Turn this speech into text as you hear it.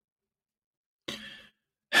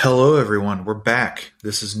Hello, everyone. We're back.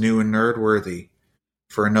 This is new and nerdworthy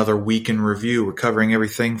for another week in review. We're covering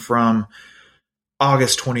everything from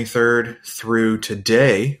August 23rd through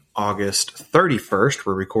today, August 31st.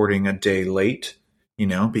 We're recording a day late,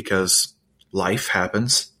 because life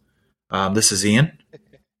happens. This is Ian.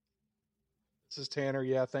 This is Tanner.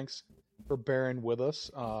 Yeah, thanks for bearing with us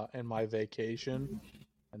and my vacation.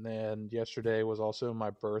 And then yesterday was also my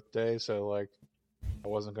birthday, so I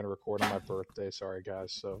wasn't going to record on my birthday. Sorry,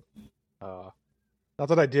 guys. So, not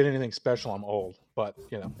that I did anything special. I'm old, but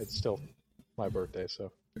it's still my birthday.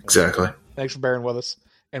 So Exactly. Thanks for bearing with us,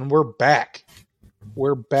 and we're back.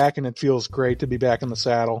 We're back, and it feels great to be back in the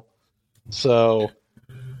saddle. So,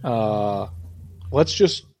 let's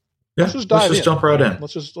just dive in. Let's just jump right in.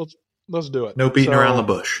 Let's do it. No beating around the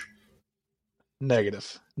bush.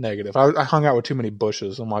 Negative. I hung out with too many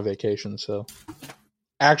bushes on my vacation, so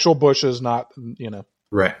actual bushes, not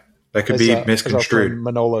Right. That could be misconstrued. As our friend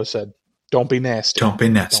Manolo said, "Don't be nasty. Don't be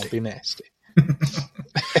nasty. Don't be nasty."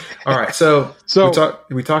 All right. So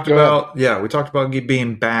we talked about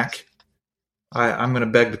being back. I'm going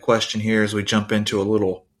to beg the question here as we jump into a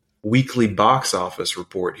little weekly box office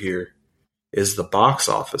report here. Is the box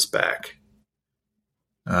office back?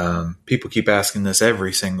 People keep asking this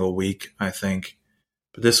every single week, I think.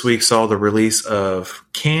 But this week saw the release of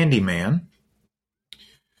Candyman,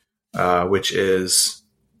 which is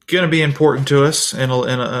going to be important to us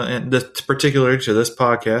in this, particular to this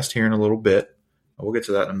podcast here in a little bit. We'll get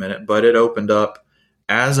to that in a minute. But it opened up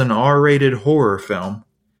as an R-rated horror film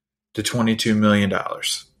to $22 million.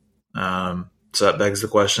 So that begs the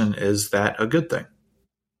question, is that a good thing?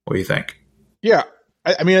 What do you think? Yeah.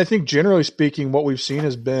 I think generally speaking, what we've seen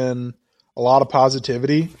has been a lot of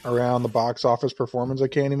positivity around the box office performance of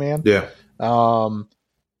Candyman. Yeah.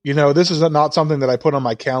 This is not something that I put on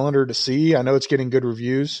my calendar to see. I know it's getting good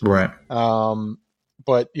reviews. Right.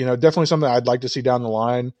 But, definitely something I'd like to see down the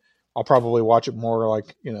line. I'll probably watch it more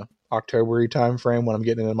October-y time frame when I'm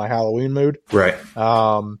getting into my Halloween mood. Right.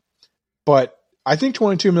 But I think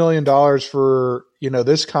 $22 million for,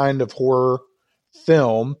 this kind of horror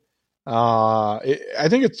film, I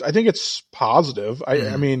think it's positive.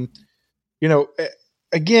 I mean,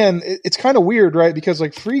 again, it's kind of weird, right? Because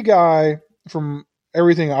Free Guy, from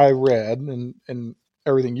everything I read and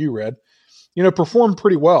everything you read, performed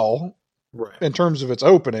pretty well, right, in terms of its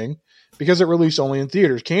opening, because it released only in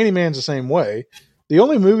theaters. Candyman's the same way. The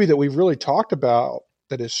only movie that we've really talked about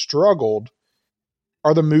that has struggled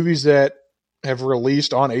are the movies that have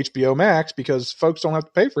released on HBO Max, because folks don't have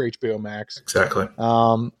to pay for HBO Max. Exactly.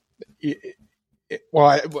 They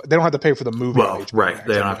don't have to pay for the movie. Well, right. Max,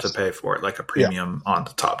 they don't have to pay for it, like a premium on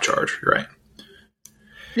the top charge. Right.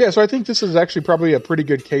 Yeah. So I think this is actually probably a pretty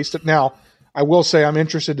good case. Now, I will say I'm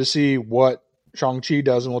interested to see what Shang-Chi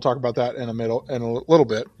does, and we'll talk about that in a little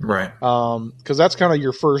bit. Right. Because that's kind of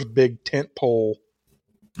your first big tentpole,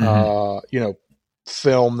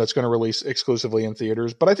 film that's going to release exclusively in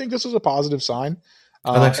theaters. But I think this is a positive sign.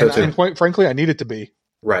 I think so too. And quite frankly, I need it to be.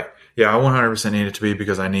 Right. Yeah, I 100% need it to be,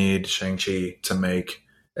 because I need Shang-Chi to make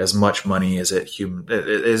as much money as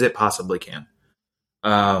it possibly can.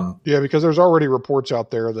 Because there's already reports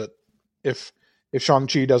out there that if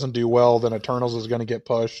Shang-Chi doesn't do well, then Eternals is going to get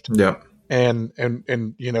pushed. Yep. And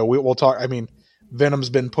we'll talk. I mean,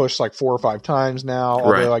 Venom's been pushed 4 or 5 times now.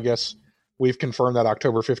 Although right. I guess we've confirmed that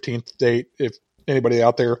October 15th date. If anybody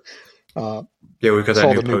out there, we've got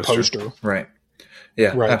that new poster. Right.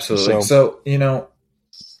 Yeah, right. Absolutely. So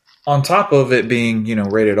on top of it being,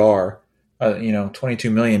 rated R, 22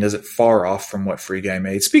 million isn't far off from what Free Guy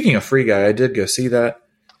made. Speaking of Free Guy, I did go see that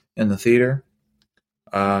in the theater.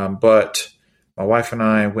 But my wife and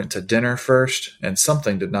I went to dinner first, and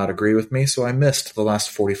something did not agree with me, so I missed the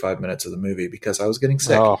last 45 minutes of the movie because I was getting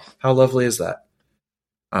sick. Oh. How lovely is that?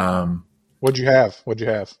 What'd you have?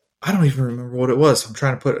 I don't even remember what it was. I'm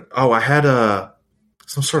trying to put it. Oh, I had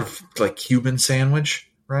some sort of Cuban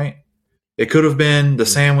sandwich, right? It could have been the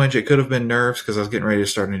sandwich. It could have been nerves because I was getting ready to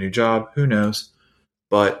start a new job. Who knows?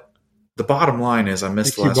 But the bottom line is I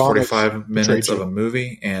missed the last 45 minutes of a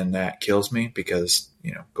movie, and that kills me because,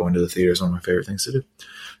 going to the theater is one of my favorite things to do.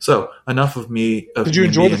 So enough of me. Did you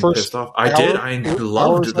enjoy the first pissed off. I did. I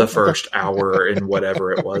loved the first hour and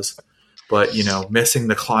whatever it was. But, missing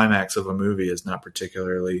the climax of a movie is not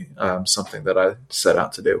particularly something that I set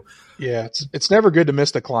out to do. Yeah, it's never good to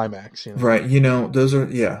miss the climax. Right. Those are,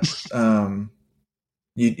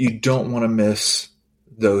 you don't want to miss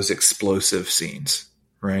those explosive scenes,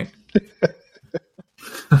 right?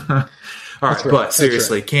 All right. But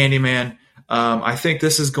seriously, Candyman, I think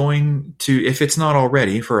this is going to, if it's not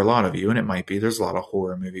already for a lot of you, and it might be, there's a lot of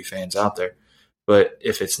horror movie fans out there, but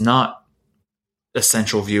if it's not,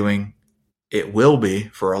 essential viewing it will be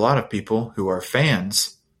for a lot of people who are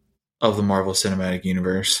fans of the Marvel Cinematic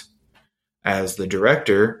Universe, as the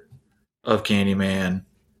director of Candyman,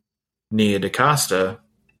 Nia DaCosta,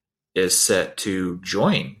 is set to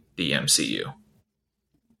join the MCU.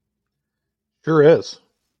 Sure is.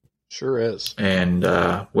 And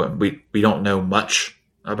we don't know much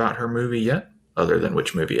about her movie yet, other than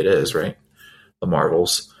which movie it is, right? The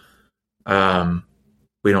Marvels. We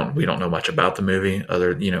don't know much about the movie,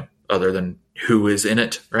 other than who is in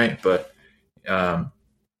it, right? But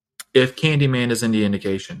if Candyman is any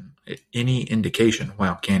indication,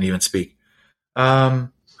 wow, can't even speak. I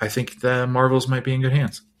think the Marvels might be in good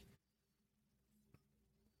hands.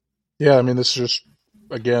 Yeah, I mean, this is just,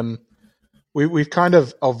 again, we've kind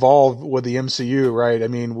of evolved with the MCU, right? I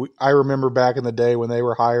mean, I remember back in the day when they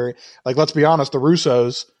were hiring, like, let's be honest, the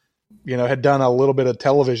Russos, had done a little bit of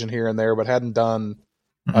television here and there, but hadn't done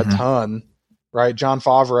a ton, right? Jon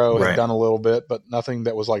Favreau had done a little bit, but nothing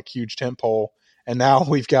that was like huge tentpole. And now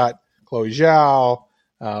we've got Chloe Zhao.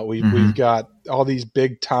 We've got all these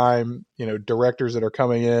big time, directors that are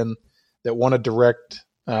coming in that want to direct,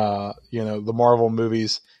 the Marvel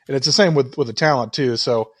movies. And it's the same with the talent too.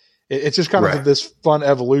 So it's just kind of this fun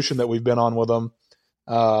evolution that we've been on with them,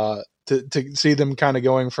 to see them kind of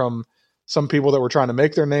going from some people that were trying to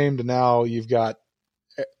make their name to now you've got,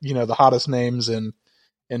 the hottest names in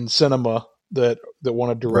cinema that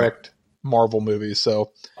want to direct Marvel movies.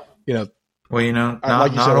 So, not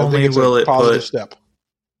only will it put step.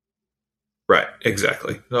 Right,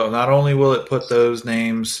 exactly. So not only will it put those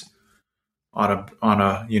names on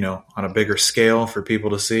a bigger scale for people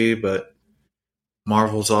to see, but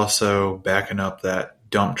Marvel's also backing up that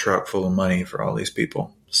dump truck full of money for all these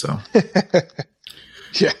people. So,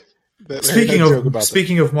 yeah.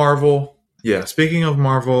 Speaking of Marvel,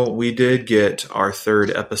 we did get our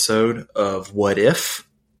third episode of What If,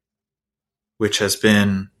 which has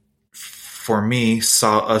been, for me, a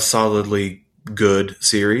solidly good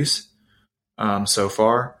series so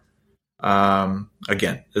far.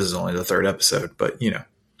 Again, this is only the third episode, but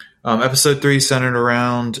episode 3 centered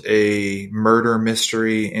around a murder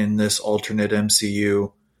mystery in this alternate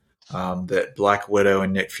MCU that Black Widow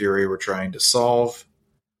and Nick Fury were trying to solve.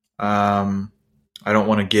 I don't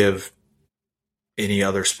want to give any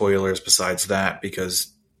other spoilers besides that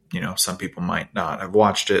because, some people might not have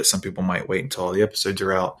watched it. Some people might wait until all the episodes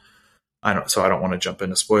are out. I don't want to jump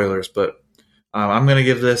into spoilers, but I'm going to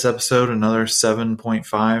give this episode another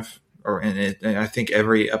 7.5. And I think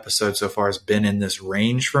every episode so far has been in this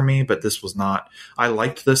range for me, but this was not. I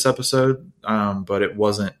liked this episode, but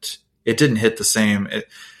it didn't hit the same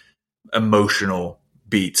emotional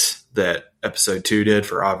beats that episode 2 did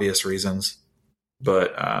for obvious reasons.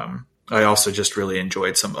 But I also just really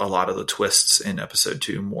enjoyed a lot of the twists in episode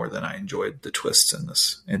 2 more than I enjoyed the twists in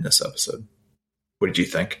this episode. What did you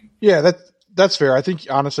think? Yeah, that's fair. I think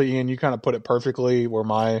honestly, Ian, you kind of put it perfectly where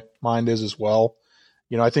my mind is as well.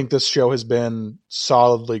 I think this show has been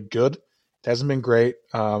solidly good. It hasn't been great.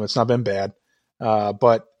 It's not been bad,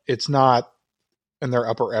 but it's not in their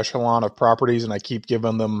upper echelon of properties. And I keep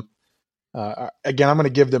giving them, again, I'm going to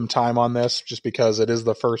give them time on this just because it is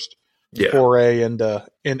the first foray into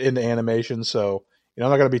animation. So, I'm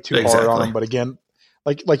not going to be too hard on them. But again,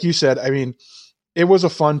 like you said, I mean, it was a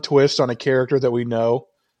fun twist on a character that we know.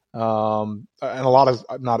 And a lot of,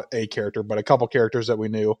 not a character, but a couple characters that we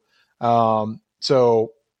knew.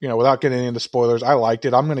 So, without getting into spoilers, I liked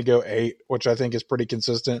it. I'm going to go 8, which I think is pretty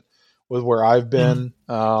consistent with where I've been.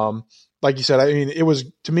 Like you said, I mean,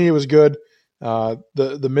 to me, it was good.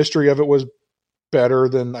 The mystery of it was better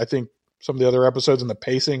than I think some of the other episodes, and the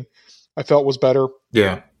pacing I felt was better.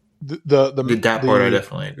 Yeah. That part I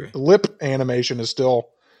definitely agree. The lip animation is still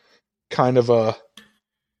kind of a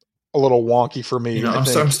little wonky for me.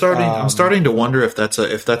 I'm starting to wonder if that's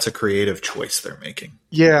a creative choice they're making.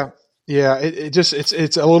 Yeah. Yeah,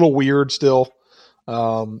 it's a little weird still.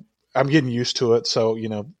 I'm getting used to it, so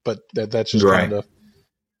but that's just kind of.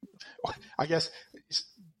 I guess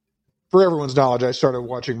for everyone's knowledge, I started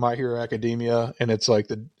watching My Hero Academia, and it's like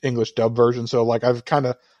the English dub version. So like I've kind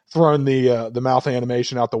of thrown the mouth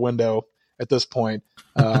animation out the window at this point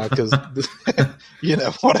because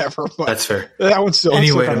whatever. But that's fair. That one's still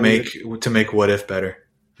anyway to make What If better,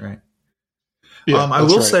 right? Yeah, I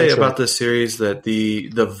will say about this series that the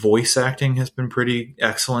voice acting has been pretty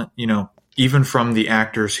excellent. Even from the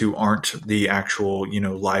actors who aren't the actual,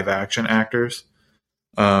 live action actors.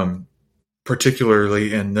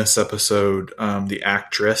 Particularly in this episode, the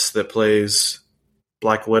actress that plays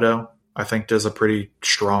Black Widow, I think, does a pretty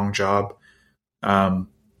strong job.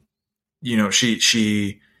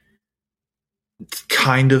 She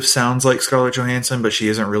kind of sounds like Scarlett Johansson, but she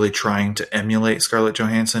isn't really trying to emulate Scarlett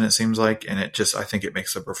Johansson, it seems like, and it just, I think it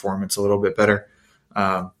makes the performance a little bit better.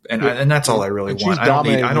 And that's all I really want. I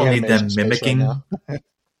don't need them mimicking.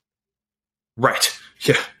 Right.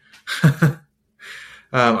 Yeah.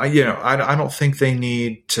 I don't think they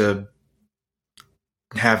need to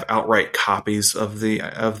have outright copies of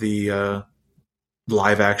the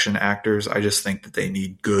live action actors. I just think that they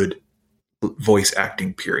need good voice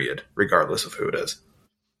acting, period, regardless of who it is.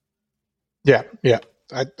 Yeah.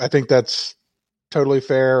 I think that's totally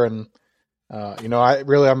fair. And,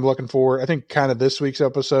 I'm looking forward. I think kind of this week's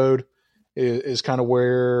episode is kind of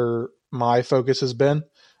where my focus has been.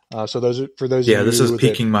 So this is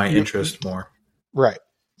piquing my interest more. Right.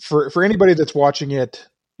 For anybody that's watching it,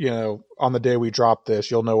 on the day we drop this,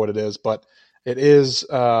 you'll know what it is, but it is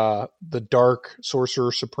the Dark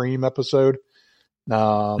Sorcerer Supreme episode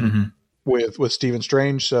with Stephen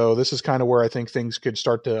Strange. So this is kind of where I think things could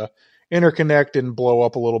start to interconnect and blow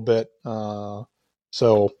up a little bit.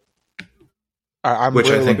 So I'm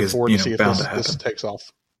really looking forward to see if this takes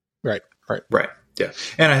off. Right. Yeah.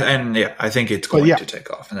 And I think it's going to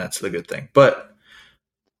take off, and that's the good thing. But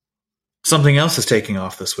something else is taking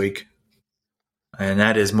off this week, and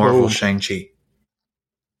that is Marvel's Shang-Chi.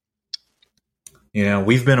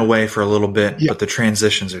 We've been away for a little bit, but the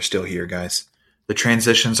transitions are still here, guys. The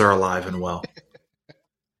transitions are alive and well.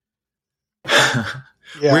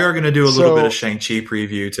 We are going to do a little bit of Shang-Chi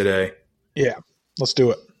preview today. Yeah, let's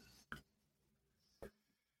do it.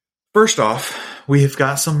 First off, we've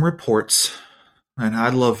got some reports, and I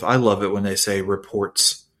love it when they say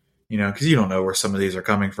reports, because you don't know where some of these are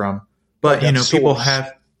coming from. But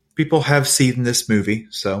people have seen this movie,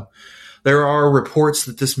 so there are reports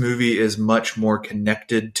that this movie is much more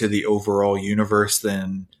connected to the overall universe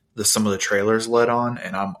than some of the trailers led on,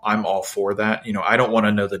 and I'm all for that. I don't want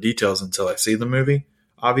to know the details until I see the movie.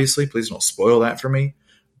 Obviously, please don't spoil that for me,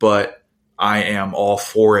 but I am all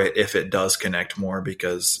for it if it does connect more,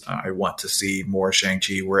 because I want to see more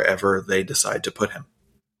Shang-Chi wherever they decide to put him.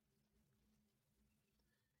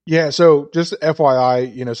 Yeah, so just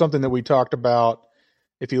FYI, something that we talked about,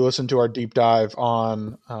 if you listen to our deep dive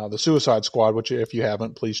on the Suicide Squad, which if you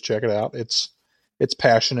haven't, please check it out. It's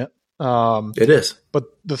passionate. It is. But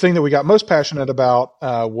the thing that we got most passionate about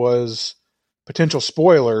was potential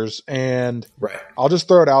spoilers. And I'll just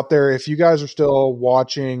throw it out there. If you guys are still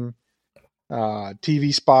watching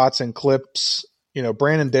TV spots and clips,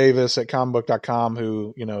 Brandon Davis at comicbook.com,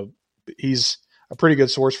 who, he's a pretty good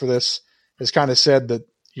source for this, has kind of said that,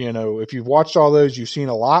 if you've watched all those, you've seen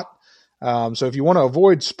a lot. So if you want to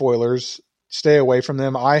avoid spoilers, stay away from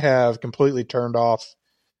them. I have completely turned off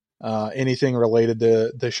anything related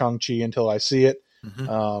to Shang-Chi until I see it.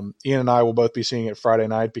 Mm-hmm. Ian and I will both be seeing it Friday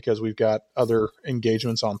night because we've got other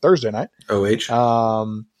engagements on Thursday night.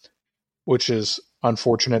 Which is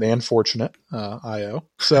unfortunate and fortunate, IO.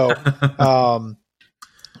 So,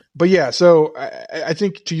 but yeah, so I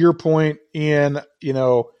think to your point, Ian,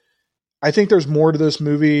 I think there's more to this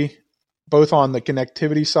movie, both on the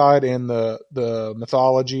connectivity side and the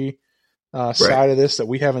mythology side of this that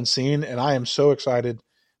we haven't seen. And I am so excited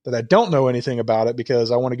that I don't know anything about it,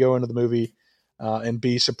 because I want to go into the movie and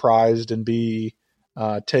be surprised and be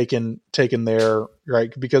taken there,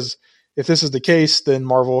 right? Because if this is the case, then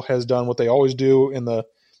Marvel has done what they always do in the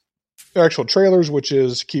actual trailers, which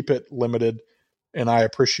is keep it limited, and I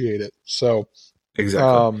appreciate it. So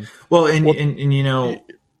exactly.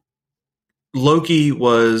 Loki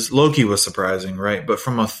was surprising, right? But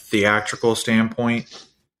from a theatrical standpoint,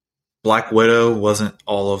 Black Widow wasn't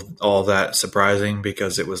all that surprising,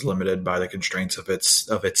 because it was limited by the constraints of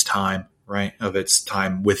its time, right? Of its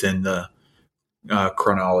time within the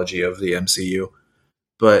chronology of the MCU.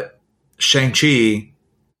 But Shang-Chi,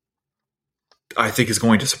 I think, is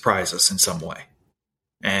going to surprise us in some way.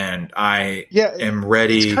 And I am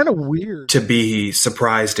ready it's kind of weird to be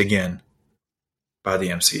surprised again by the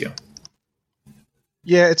MCU.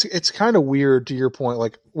 Yeah, it's kind of weird, to your point.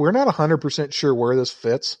 Like, we're not 100% sure where this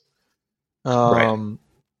fits. I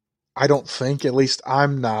don't think, at least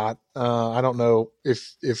I'm not. I don't know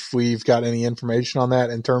if we've got any information on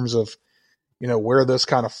that in terms of, where this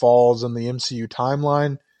kind of falls in the MCU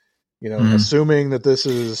timeline. Assuming that this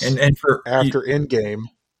is and for after Endgame,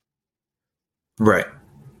 right?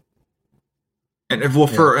 And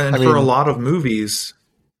for a lot of movies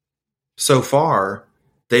so far,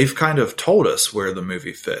 they've kind of told us where the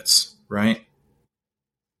movie fits, right?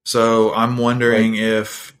 So I'm wondering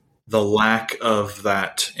if the lack of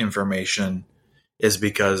that information is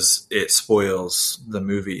because it spoils the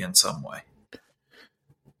movie in some way.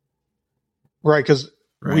 Right, because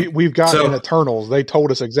we've got in Eternals, they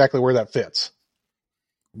told us exactly where that fits.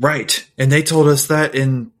 Right. And they told us that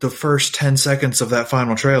in the first 10 seconds of that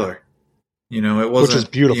final trailer. You know, it wasn't, which is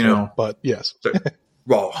beautiful, but yes.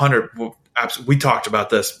 Well, 100, we talked about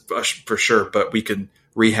this for sure, but we can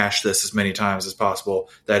rehash this as many times as possible.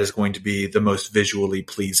 That is going to be the most visually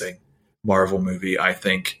pleasing Marvel movie, I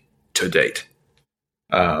think, to date.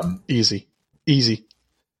 Easy.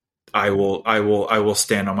 I will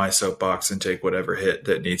stand on my soapbox and take whatever hit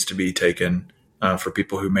that needs to be taken for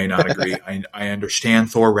people who may not agree. I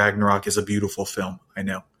understand Thor Ragnarok is a beautiful film. I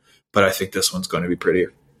know, but I think this one's going to be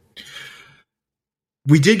prettier.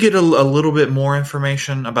 We did get a little bit more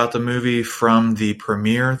information about the movie from the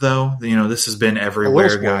premiere, though. You know, this has been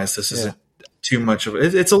everywhere, guys. This isn't too much of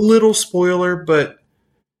it. It's a little spoiler, but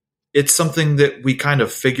it's something that we kind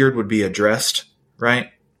of figured would be addressed, right?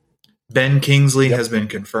 Ben Kingsley has been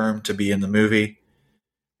confirmed to be in the movie.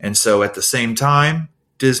 And so at the same time,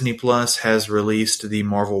 Disney Plus has released the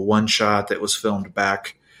Marvel one-shot that was filmed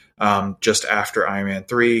back just after Iron Man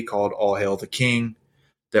 3 called All Hail the King.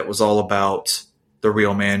 That was all about the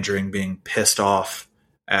real Mandarin being pissed off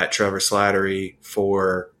at Trevor Slattery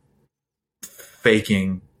for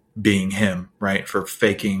faking being him, right? For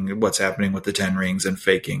faking what's happening with the Ten Rings and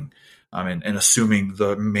faking and assuming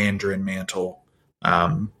the Mandarin mantle,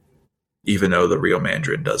 even though the real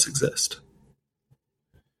Mandarin does exist.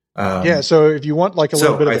 So if you want like a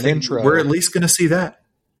little bit of an intro, we're at least going to see that.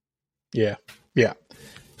 Yeah.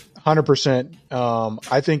 100%.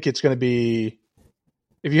 I think it's going to be,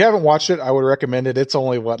 if you haven't watched it, I would recommend it. It's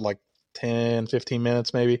only like 10, 15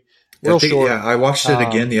 minutes, maybe. Real short. Yeah, I watched it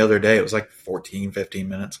again the other day. It was like 14, 15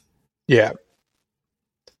 minutes. Yeah.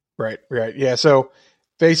 Right. Yeah. So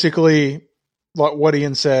basically what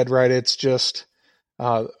Ian said, right. It's just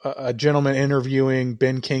a gentleman interviewing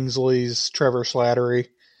Ben Kingsley's Trevor Slattery.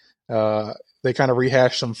 They kind of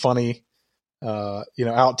rehash some funny,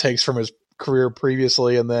 outtakes from his career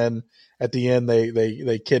previously. And then at the end,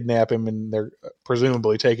 they kidnap him and they're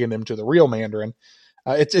presumably taking him to the real Mandarin.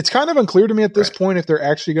 It's kind of unclear to me at this point if they're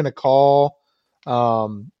actually going to call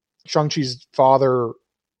Shang-Chi's father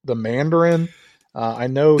the Mandarin. I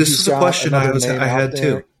know this is a question I had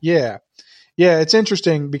too. Yeah, it's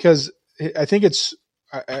interesting because I think it's,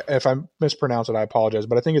 if I mispronounce it, I apologize,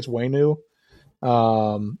 but I think it's Wenu.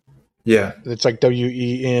 It's like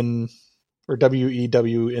W-E-N or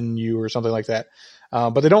W-E-W-N-U or something like that.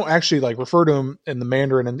 But they don't actually like refer to him in the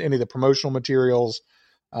Mandarin in any of the promotional materials,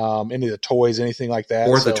 any of the toys, anything like that.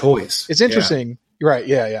 Or the toys. It's interesting. Yeah. Right.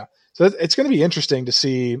 Yeah. So it's going to be interesting to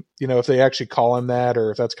see, if they actually call him that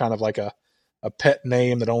or if that's kind of like a pet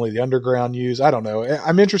name that only the underground use. I don't know.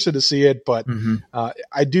 I'm interested to see it, but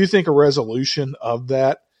I do think a resolution of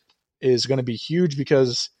that is going to be huge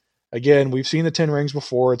because, again, we've seen the Ten Rings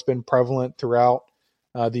before. It's been prevalent throughout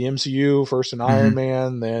the MCU, first in Iron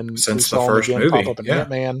Man, then since we saw the first movie pop up in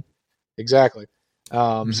Ant-Man. Exactly.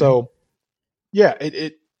 So, yeah,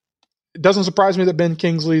 it doesn't surprise me that Ben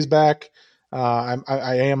Kingsley's back.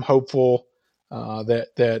 I am hopeful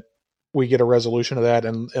that we get a resolution of that.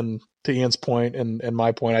 And to Ian's point and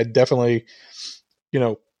my point, I definitely,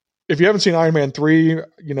 if you haven't seen Iron Man 3,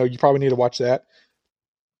 you probably need to watch that.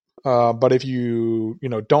 But if you,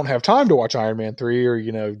 don't have time to watch Iron Man 3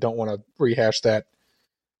 or, don't want to rehash that,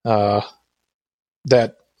 I'm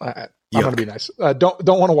going to be nice. Don't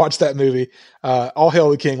want to watch that movie. All Hail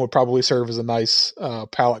the King would probably serve as a nice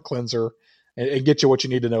palate cleanser and get you what you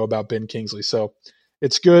need to know about Ben Kingsley. So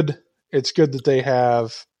it's good. It's good that they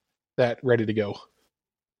have that ready to go.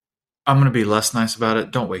 I'm going to be less nice about it.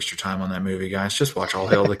 Don't waste your time on that movie, guys. Just watch All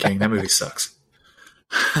Hail the King. That movie sucks.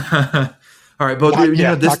 All right,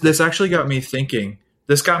 but this actually got me thinking.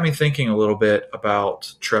 This got me thinking a little bit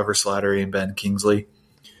about Trevor Slattery and Ben Kingsley.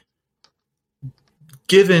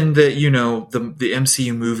 Given that, the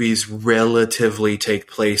MCU movies relatively take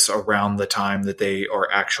place around the time that they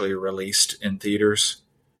are actually released in theaters,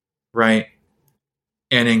 right?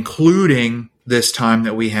 And including this time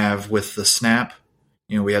that we have with the snap,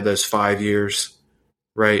 we had those 5 years,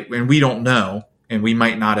 right? And we don't know, and we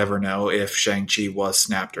might not ever know if Shang-Chi was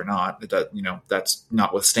snapped or not. That's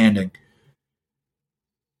notwithstanding.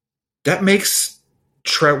 That makes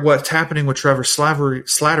what's happening with Trevor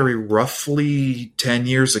Slattery roughly 10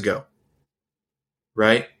 years ago,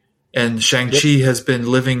 right? And Shang-Chi has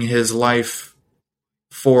been living his life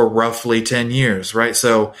for roughly 10 years, right?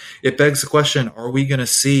 So it begs the question, are we going to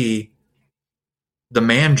see the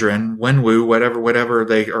Mandarin, Wenwu, whatever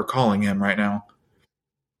they are calling him right now,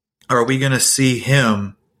 are we going to see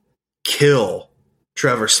him kill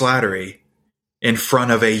Trevor Slattery in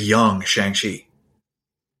front of a young Shang-Chi?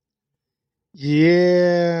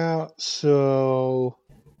 Yeah, so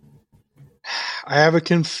I have a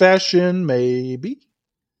confession, maybe.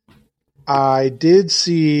 I did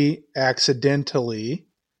see accidentally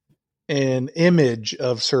an image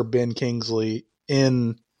of Sir Ben Kingsley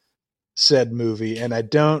in said movie, and I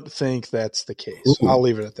don't think that's the case. Ooh. I'll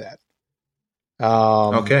leave it at that.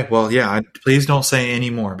 Okay, well, yeah, please don't say any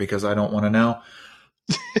more because I don't want to know.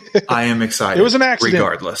 I am excited. It was an accident.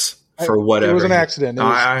 Regardless, for whatever. It was an accident. It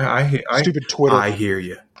was stupid Twitter. I hear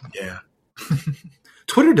you. Yeah.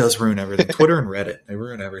 Twitter does ruin everything. Twitter and Reddit, they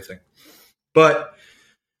ruin everything. But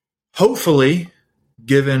hopefully,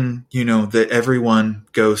 given, that everyone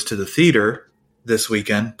goes to the theater this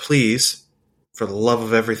weekend, please, for the love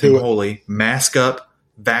of everything holy, mask up,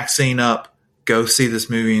 vaccine up, go see this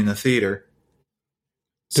movie in the theater.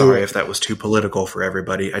 Sorry if that was too political for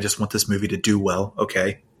everybody. I just want this movie to do well,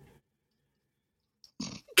 okay?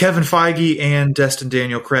 Kevin Feige and Destin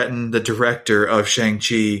Daniel Cretton, the director of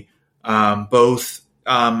Shang-Chi, both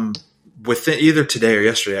within either today or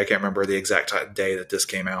yesterday, I can't remember the exact day that this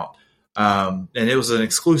came out, and it was an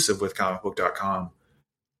exclusive with comicbook.com.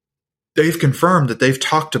 They've confirmed that they've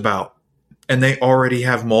talked about, and they already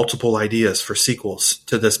have multiple ideas for sequels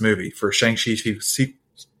to this movie, for Shang-Chi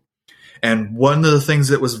sequels. And one of the things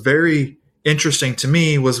that was very interesting to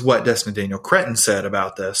me was what Destin Daniel Cretton said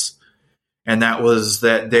about this. And that was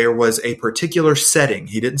that there was a particular setting.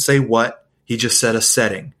 He didn't say what, he just said a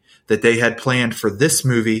setting that they had planned for this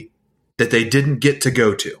movie that they didn't get to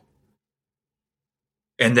go to.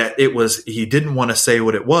 And that he didn't want to say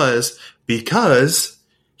what it was because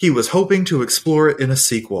he was hoping to explore it in a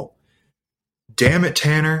sequel. Damn it,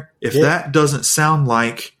 Tanner, if that doesn't sound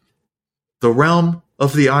like the realm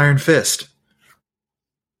of the Iron Fist.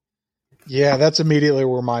 Yeah, that's immediately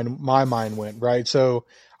where my mind went, right? So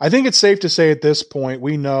I think it's safe to say at this point,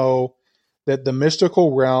 we know that the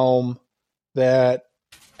mystical realm that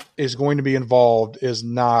is going to be involved is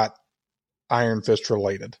not Iron Fist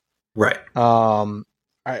related. Right.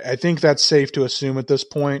 I think that's safe to assume at this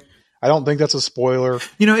point. I don't think that's a spoiler.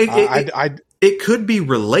 It could be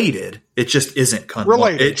related. It just isn't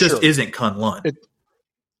Kunlun. It just isn't Kunlun.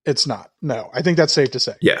 It's not. No, I think that's safe to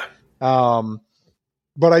say. Yeah.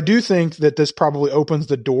 But I do think that this probably opens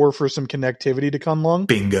the door for some connectivity to Kunlun.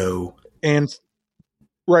 Bingo. And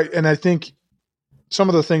right, and I think some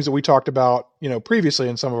of the things that we talked about, previously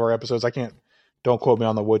in some of our episodes, don't quote me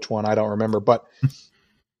on the which one, I don't remember, but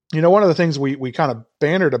one of the things we kind of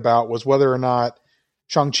bantered about was whether or not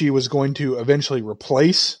Shang-Chi was going to eventually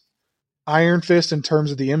replace Iron Fist in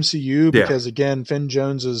terms of the MCU, because again, Finn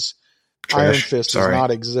Jones's trash. Iron Fist does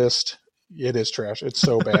not exist. It is trash. It's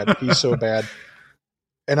so bad. He's so bad.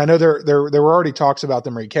 And I know there were already talks about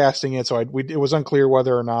them recasting it, so it was unclear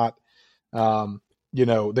whether or not,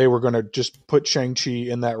 they were going to just put Shang-Chi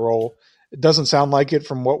in that role. It doesn't sound like it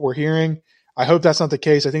from what we're hearing. I hope that's not the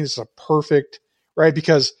case. I think this is a perfect, right?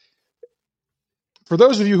 Because for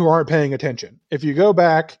those of you who aren't paying attention, if you go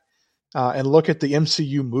back and look at the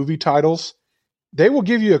MCU movie titles, they will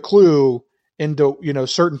give you a clue into,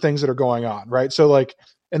 certain things that are going on, right? So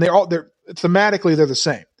and they're thematically, they're the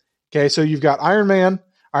same. Okay. So you've got Iron Man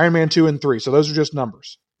 2 and 3. So those are just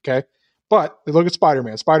numbers. Okay. But they look at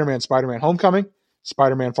Spider-Man Homecoming,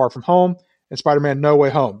 Spider-Man Far From Home, and Spider-Man No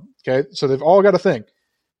Way Home. Okay. So they've all got a thing.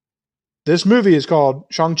 This movie is called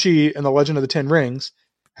Shang-Chi and the Legend of the Ten Rings.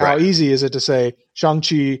 How easy is it to say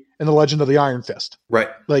Shang-Chi and the Legend of the Iron Fist? Right.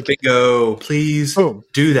 Bingo, please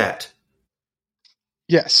do that.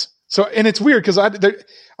 Yes. So, and it's weird because I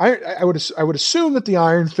would assume that the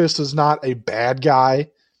Iron Fist is not a bad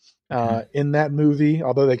guy in that movie,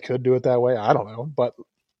 although they could do it that way. I don't know, but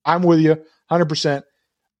I'm with you 100%.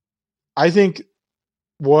 I think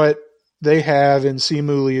what they have in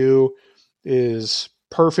Simu Liu is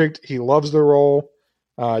perfect. He loves the role.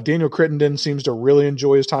 Daniel Crittenden seems to really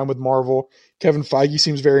enjoy his time with Marvel. Kevin Feige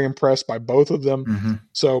seems very impressed by both of them. Mm-hmm.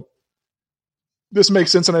 So this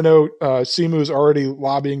makes sense. And I know Simu is already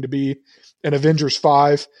lobbying to be in Avengers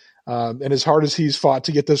 5. And as hard as he's fought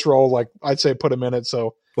to get this role, I'd say put him in it.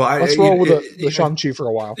 So let's roll with the Shang-Chi for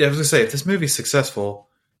a while. Yeah, I was going to say, if this movie's successful,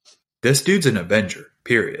 this dude's an Avenger,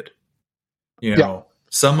 period.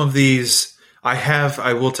 Some of these,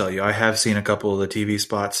 I will tell you, I have seen a couple of the TV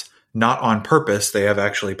spots, not on purpose. They have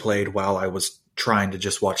actually played while I was trying to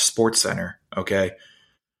just watch SportsCenter. Okay.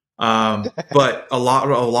 But a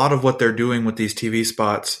lot of what they're doing with these TV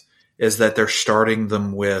spots is that they're starting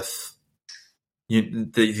them with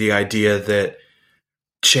the idea that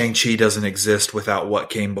Shang-Chi doesn't exist without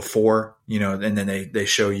what came before, and then they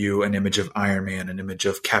show you an image of Iron Man, an image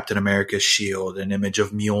of Captain America's shield, an image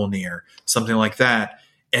of Mjolnir, something like that.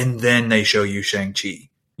 And then they show you Shang-Chi.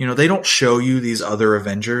 They don't show you these other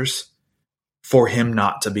Avengers for him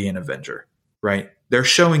not to be an Avenger, right? They're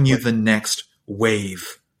showing you the next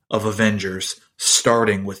wave of Avengers,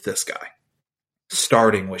 starting with this guy,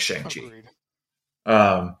 starting with Shang-Chi.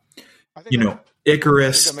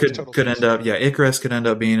 Icarus could end up, Icarus could end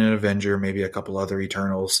up being an Avenger, maybe a couple other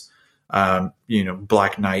Eternals.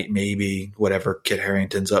 Black Knight, maybe, whatever Kit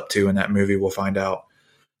Harington's up to in that movie, we'll find out.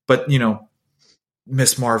 But,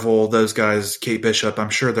 Miss Marvel, those guys, Kate Bishop, I'm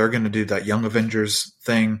sure they're going to do that Young Avengers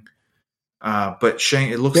thing. But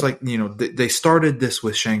it looks like, they started this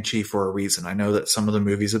with Shang-Chi for a reason. I know that some of the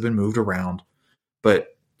movies have been moved around,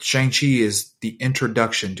 but Shang-Chi is the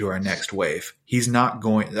introduction to our next wave. He's not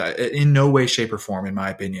going, in no way, shape, or form, in my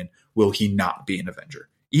opinion, will he not be an Avenger.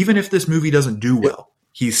 Even if this movie doesn't do well,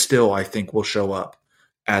 he still, I think, will show up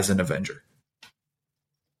as an Avenger.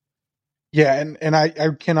 Yeah, and I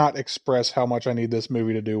cannot express how much I need this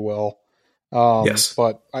movie to do well. Yes.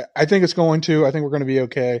 But I think it's going to. I think we're going to be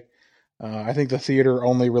okay. I think the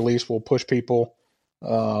theater-only release will push people,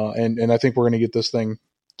 and I think we're going to get this thing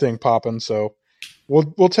popping. So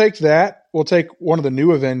we'll take that. We'll take one of the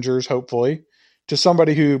new Avengers, hopefully, to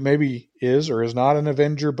somebody who maybe is or is not an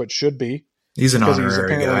Avenger but should be. He's an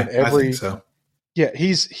honorary guy. I think so. Yeah,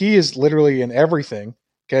 he is literally in everything.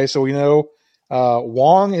 Okay, so we know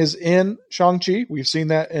Wong is in Shang-Chi. We've seen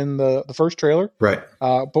that in the first trailer. Right.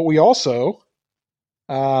 But we also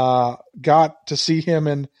got to see him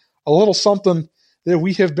in a little something that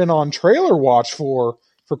we have been on trailer watch for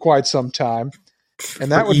quite some time.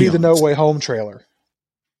 And that would be the No Way Home trailer.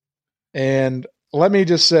 And let me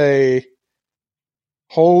just say,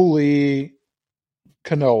 holy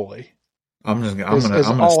cannoli. I'm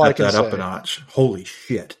gonna step that up a notch. Holy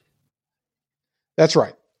shit. That's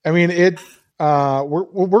right. I mean, we're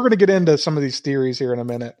going to get into some of these theories here in a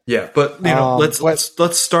minute. Yeah, but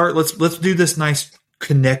let's start. Let's do this nice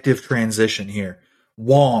connective transition here.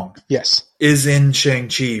 Wong, is in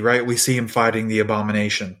Shang-Chi, right? We see him fighting the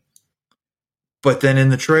Abomination, but then in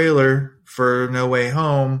the trailer for No Way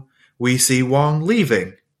Home, we see Wong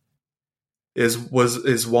leaving. Is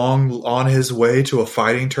Wong on his way to a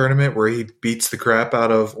fighting tournament where he beats the crap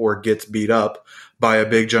out of or gets beat up by a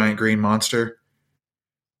big giant green monster?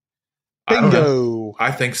 Bingo. I don't know.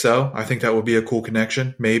 I think so. I think that would be a cool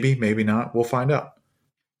connection. Maybe, maybe not. We'll find out.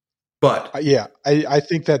 But I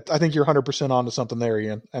think you're 100% onto something there,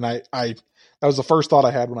 Ian. And I that was the first thought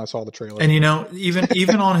I had when I saw the trailer. And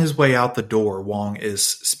even on his way out the door, Wong is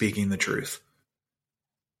speaking the truth.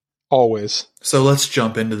 Always. So let's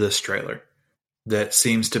jump into this trailer. That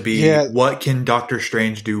seems to be what can Doctor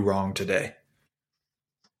Strange do wrong today?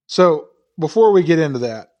 So before we get into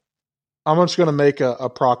that, I'm just going to make a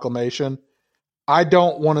proclamation. I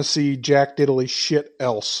don't want to see Jack Diddley shit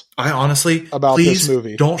else. I honestly, about this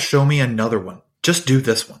movie. Don't show me another one. Just do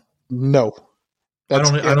this one. No. I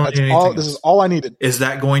don't need anything. This is all I needed. Is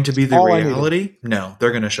that going to be the reality? No,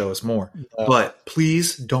 they're going to show us more. No. But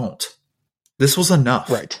please don't. This was enough.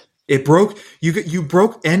 Right. It broke. You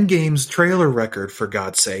broke Endgame's trailer record, for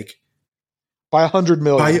God's sake. By 100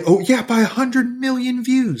 million. By 100 million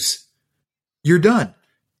views. You're done.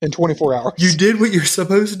 In 24 hours. You did what you're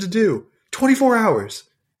supposed to do. 24 hours.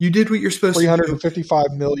 You did what you're supposed to do.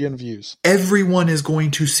 355 million views. Everyone is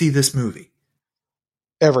going to see this movie.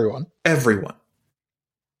 Everyone.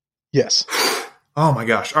 Yes. Oh my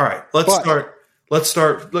gosh. All right. Let's start. Let's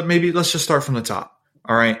just start from the top.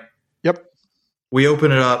 All right. Yep. We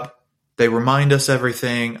open it up. They remind us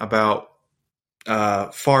everything about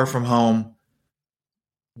Far From Home.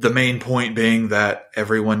 The main point being that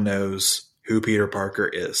everyone knows who Peter Parker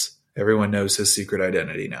is. Everyone knows his secret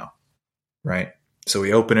identity now. Right? So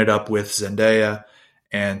we open it up with Zendaya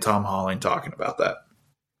and Tom Holland talking about that.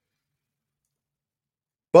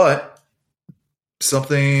 But some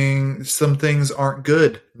things aren't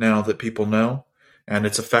good now that people know, and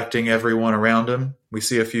it's affecting everyone around him. We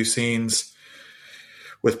see a few scenes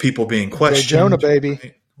with people being questioned. Hey, Jonah,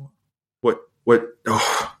 baby. What?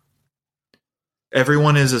 Oh.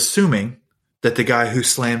 Everyone is assuming that the guy who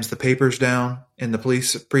slams the papers down in the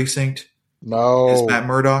police precinct is Matt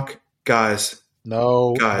Murdock. Guys.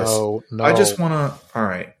 No. I just want to... All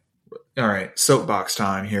right. Soapbox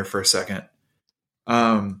time here for a second.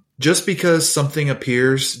 Just because something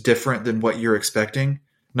appears different than what you're expecting,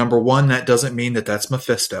 number one, that doesn't mean that that's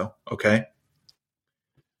Mephisto, okay?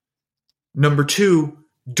 Number two,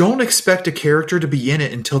 don't expect a character to be in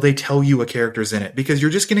it until they tell you a character's in it, because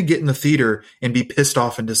you're just going to get in the theater and be pissed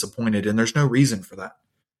off and disappointed, and there's no reason for that.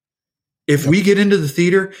 If we get into the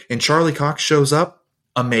theater and Charlie Cox shows up,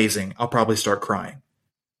 amazing. I'll probably start crying.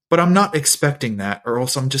 But I'm not expecting that, or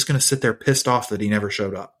else I'm just going to sit there pissed off that he never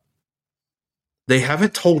showed up. They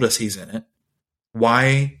haven't told us he's in it.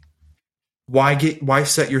 Why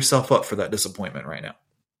set yourself up for that disappointment right now?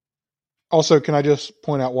 Also, can I just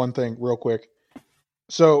point out one thing real quick?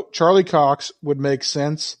 So Charlie Cox would make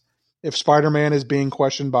sense if Spider-Man is being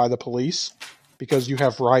questioned by the police, because you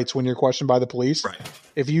have rights when you're questioned by the police. Right.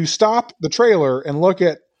 If you stop the trailer and look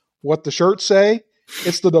at what the shirts say,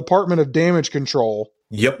 it's the Department of Damage Control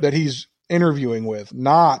that he's interviewing with,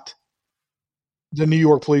 not the New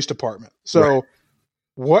York Police Department. So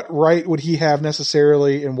what right would he have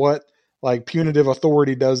necessarily, and what like punitive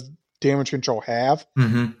authority does Damage Control have?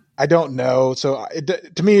 Mm-hmm. I don't know. So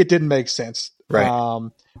to me, it didn't make sense. Right.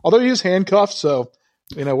 Although he was handcuffed, so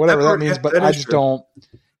whatever that means. But I just don't.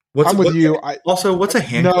 I'm with you. What's a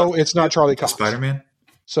handcuff? No, it's not Charlie Cox. Spider-Man.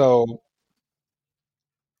 So,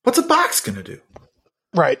 what's a box gonna do?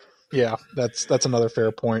 Right. Yeah, that's another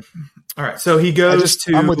fair point. All right. So he goes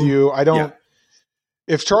to. I'm with you. I don't. Yeah.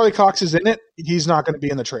 If Charlie Cox is in it, he's not going to be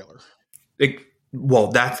in the trailer.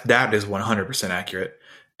 That is 100% accurate.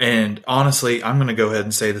 And honestly, I'm going to go ahead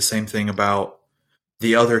and say the same thing about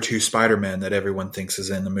the other two Spider-Men that everyone thinks is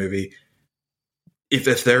in the movie.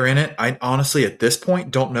 If they're in it, I honestly, at this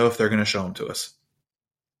point, don't know if they're going to show them to us.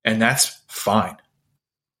 And that's fine.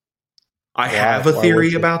 I have a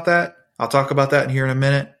theory about that. I'll talk about that here in a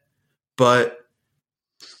minute. But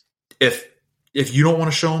if you don't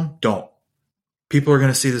want to show them, don't. People are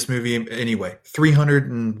going to see this movie anyway.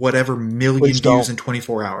 300 and whatever million views in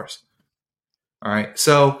 24 hours. All right.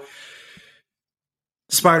 So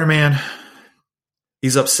Spider-Man,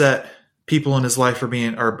 he's upset. People in his life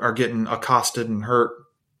are getting accosted and hurt.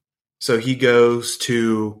 So he goes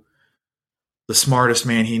to the smartest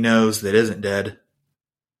man he knows that isn't dead,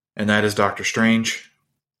 and that is Doctor Strange.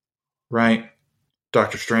 Right?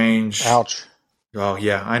 Doctor Strange. Ouch. Oh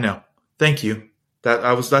yeah, I know. Thank you.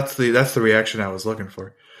 That's the reaction I was looking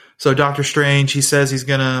for. So Doctor Strange, he says he's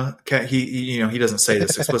gonna he doesn't say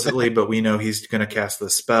this explicitly, but we know he's gonna cast the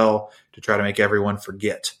spell to try to make everyone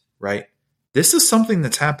forget, right? This is something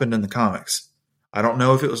that's happened in the comics. I don't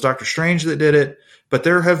know if it was Doctor Strange that did it, but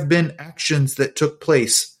there have been actions that took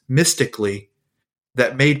place mystically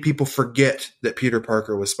that made people forget that Peter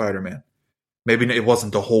Parker was Spider-Man. Maybe it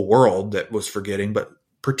wasn't the whole world that was forgetting, but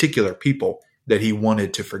particular people that he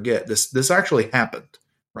wanted to forget. This actually happened,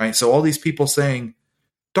 right? So all these people saying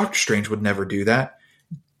Doctor Strange would never do that.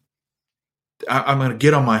 I'm going to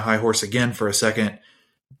get on my high horse again for a second.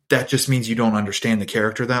 That just means you don't understand the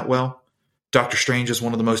character that well. Doctor Strange is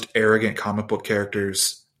one of the most arrogant comic book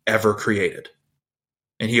characters ever created.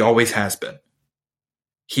 And he always has been.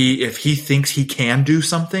 If he thinks he can do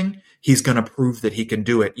something, he's going to prove that he can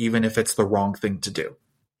do it, even if it's the wrong thing to do.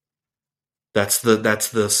 That's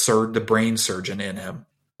the brain surgeon in him,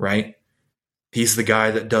 right? He's the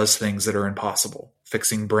guy that does things that are impossible,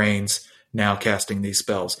 fixing brains, now casting these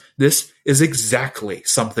spells. This is exactly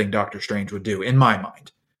something Doctor Strange would do, in my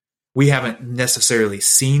mind. We haven't necessarily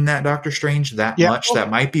seen that Doctor Strange that much. That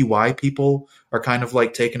might be why people are kind of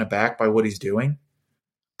like taken aback by what he's doing.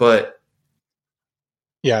 But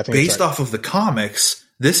I think based off of the comics,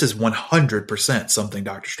 this is 100% something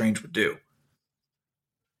Doctor Strange would do.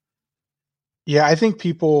 Yeah, I think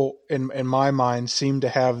people in my mind seem to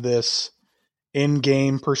have this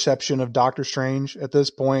in-game perception of Doctor Strange at this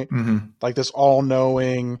point, like this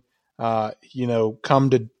all-knowing, come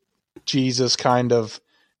to Jesus kind of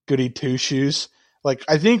goody two-shoes. Like,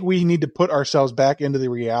 I think we need to put ourselves back into the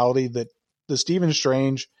reality that the Stephen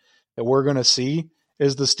Strange that we're going to see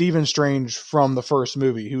is the Stephen Strange from the first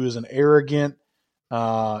movie, who is an arrogant,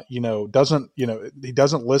 he doesn't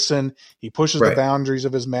listen. He pushes the boundaries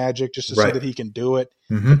of his magic just to see that he can do it.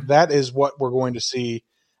 That is what we're going to see.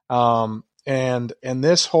 And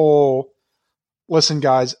this whole, listen,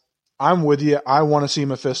 guys, I'm with you. I want to see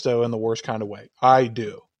Mephisto in the worst kind of way. I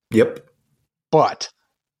do. Yep. But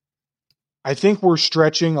I think we're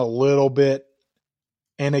stretching a little bit.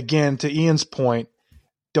 And again, to Ian's point,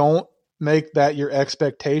 don't make that your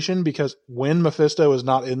expectation, because when Mephisto is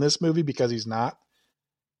not in this movie, because he's not,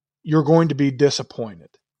 you're going to be disappointed.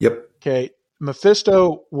 Yep. Okay.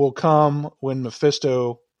 Mephisto will come when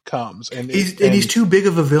Mephisto comes. And he's too big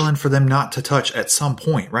of a villain for them not to touch at some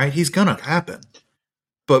point, right? He's going to happen.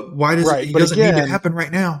 But why does he doesn't need to happen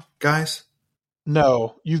right now, guys?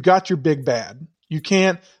 No, you've got your big bad. You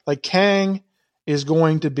can't, like, Kang is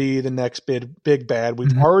going to be the next big bad.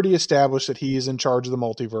 We've already established that he is in charge of the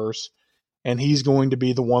multiverse, and he's going to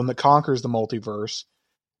be the one that conquers the multiverse.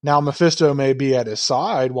 Now, Mephisto may be at his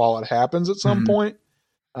side while it happens at some point.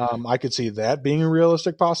 I could see that being a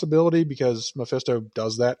realistic possibility, because Mephisto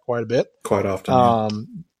does that quite a bit. Quite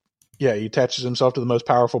often. He attaches himself to the most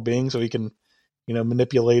powerful being so he can,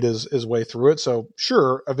 manipulate his way through it. So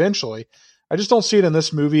sure, eventually. I just don't see it in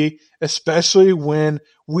this movie, especially when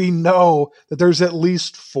we know that there's at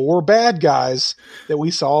least 4 bad guys that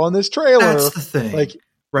we saw in this trailer. That's the thing. Like,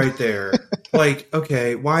 right there. Like,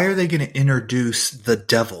 okay, why are they going to introduce the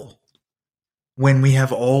devil when we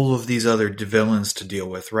have all of these other villains to deal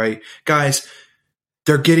with, right? Guys,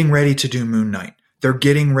 they're getting ready to do Moon Knight. They're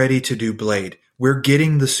getting ready to do Blade. We're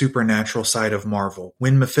getting the supernatural side of Marvel.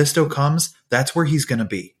 When Mephisto comes, that's where he's going to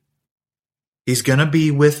be. He's going to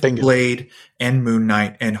be with Blade and Moon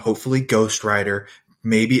Knight and hopefully Ghost Rider,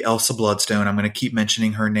 maybe Elsa Bloodstone. I'm going to keep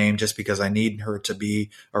mentioning her name just because I need her to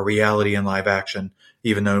be a reality in live action,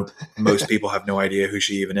 even though most people have no idea who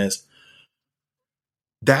she even is.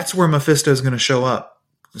 That's where Mephisto is going to show up.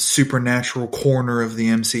 The supernatural corner of the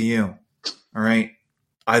MCU. All right.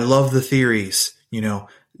 I love the theories. You know,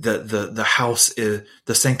 the house is,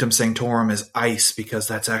 the Sanctum Sanctorum is ice because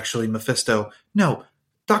that's actually Mephisto. No,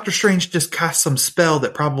 Doctor Strange just cast some spell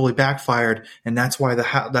that probably backfired, and that's why the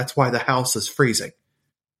house is freezing.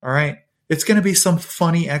 All right? It's going to be some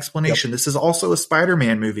funny explanation. Yep. This is also a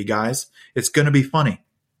Spider-Man movie, guys. It's going to be funny.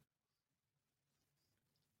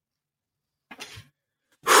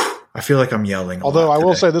 I feel like I'm yelling. Although I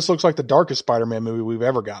will say this looks like the darkest Spider-Man movie we've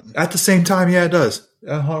ever gotten. At the same time, yeah, it does.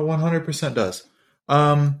 100% does.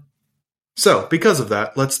 So because of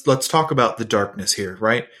that, let's talk about the darkness here,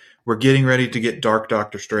 right? We're getting ready to get Dark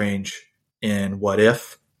Doctor Strange in What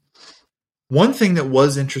If. One thing that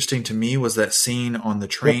was interesting to me was that scene on the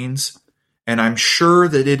trains, and I'm sure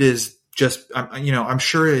that it is just, I'm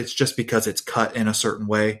sure it's just because it's cut in a certain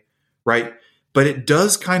way, right? But it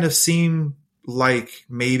does kind of seem like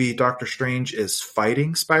maybe Doctor Strange is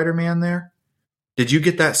fighting Spider-Man there. Did you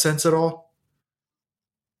get that sense at all?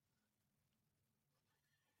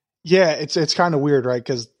 Yeah, it's kind of weird, right?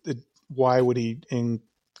 Because why would he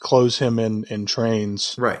enclose him in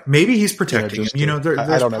trains? Right. Maybe he's protecting him. There's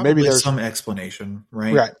I don't know. Maybe there's some explanation,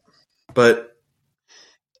 right? Right. But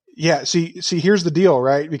yeah, see, here's the deal,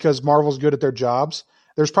 right? Because Marvel's good at their jobs.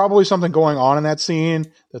 There's probably something going on in that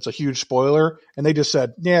scene that's a huge spoiler, and they just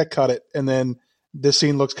said, "Yeah, cut it." And then this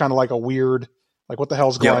scene looks kind of like a weird, like what the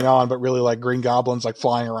hell's going on, but really like Green Goblin's like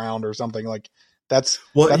flying around or something. Like that's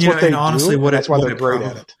what they honestly do. That's why they're great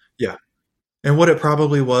at it. Yeah, and what it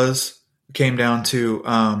probably came down to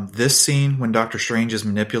this scene when Doctor Strange is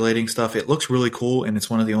manipulating stuff. It looks really cool, and it's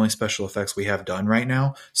one of the only special effects we have done right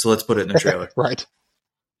now. So let's put it in the trailer. Right.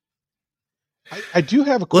 I do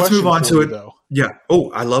have a question. Let's move on to it, though. Yeah. Oh,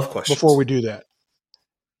 I love questions. Before we do that,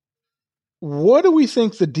 what do we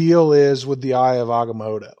think the deal is with the Eye of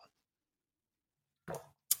Agamotto?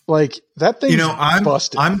 Like that thing's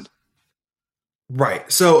busted. I'm right.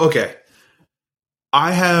 So okay.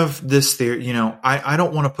 I have this theory, I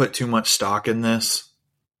don't want to put too much stock in this.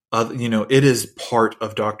 It is part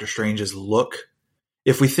of Doctor Strange's look.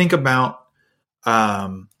 If we think about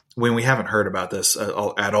when we haven't heard about this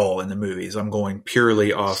at all in the movies, I'm going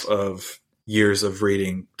purely off of years of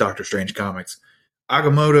reading Doctor Strange comics.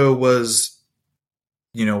 Agamotto was,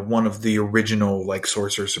 one of the original like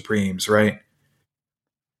Sorcerer Supremes, right?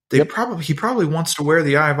 He probably wants to wear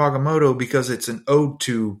the Eye of Agamotto because it's an ode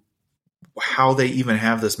to how they even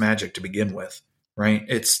have this magic to begin with, right?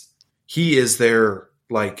 He is their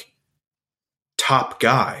like top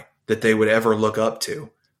guy that they would ever look up to.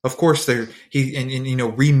 Of course,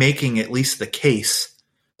 remaking at least the case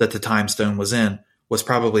that the Time Stone was in was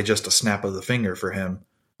probably just a snap of the finger for him,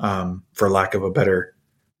 for lack of a better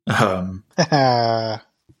way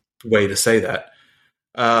to say that.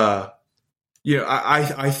 I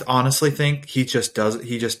honestly think he just does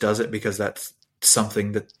it because that's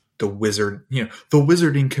something that the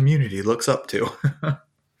wizarding community looks up to.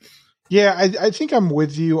 Yeah, I think I'm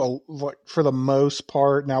with you for the most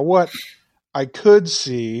part. Now, what I could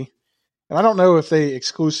see, and I don't know if they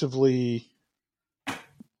exclusively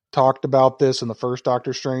talked about this in the first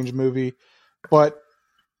Doctor Strange movie, but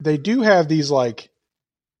they do have these like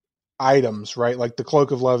items, right? Like the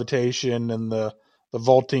Cloak of Levitation and the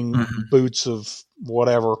vaulting boots of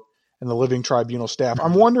whatever and the Living Tribunal staff.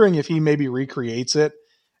 I'm wondering if he maybe recreates it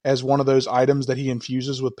as one of those items that he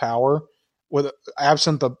infuses with power, with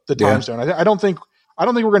absent the Time Stone. I don't think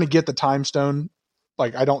we're going to get the Time Stone.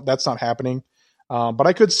 Like that's not happening. But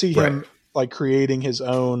I could see him like creating his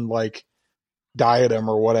own like diadem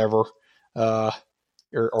or whatever.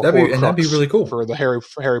 That'd be really cool for the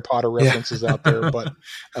Harry Potter references out there. But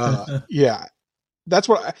yeah, that's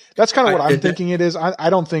kind of what I'm thinking it is. I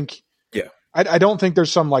don't think. I don't think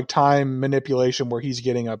there's some like time manipulation where he's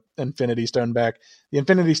getting a Infinity Stone back. The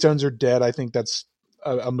Infinity Stones are dead. I think that's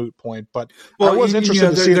a moot point. But I was interested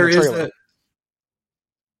to see the trailer.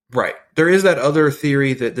 Right. There is that other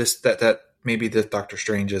theory that maybe that Doctor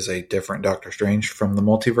Strange is a different Doctor Strange from the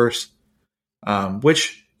multiverse,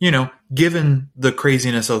 which, given the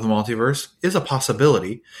craziness of the multiverse, is a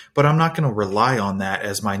possibility, but I'm not going to rely on that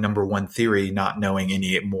as my number one theory, not knowing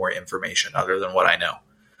any more information other than what I know.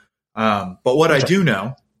 But what I do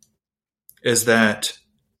know is that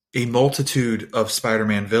a multitude of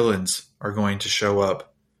Spider-Man villains are going to show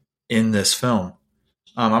up in this film.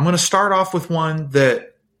 I'm going to start off with one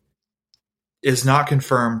that is not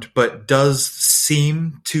confirmed, but does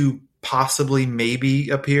seem to possibly maybe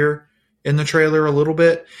appear in the trailer a little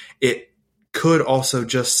bit. It could also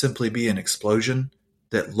just simply be an explosion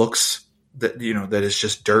that looks that is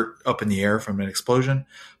just dirt up in the air from an explosion.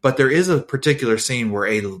 But there is a particular scene where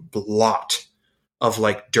a lot of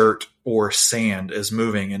like dirt or sand is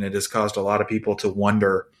moving, and it has caused a lot of people to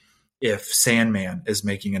wonder if Sandman is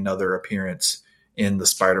making another appearance in the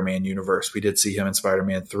Spider-Man universe. We did see him in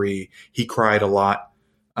Spider-Man 3. He cried a lot,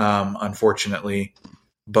 unfortunately.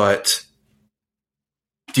 But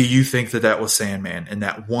do you think that was Sandman in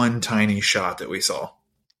that one tiny shot that we saw?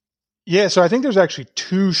 Yeah, so I think there's actually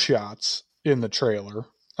two shots in the trailer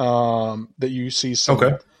that you see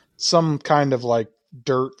some kind of like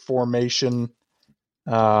dirt formation,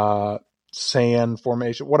 sand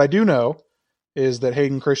formation. What I do know is that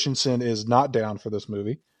Hayden Christensen is not down for this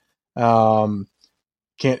movie.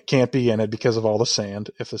 Can't be in it because of all the sand,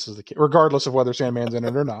 if this is the case, regardless of whether Sandman's in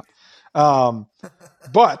it or not.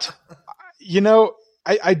 But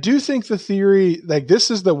I do think the theory, like this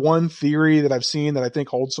is the one theory that I've seen that I think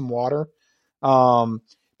holds some water.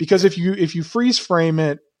 Because if you freeze frame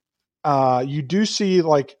it, you do see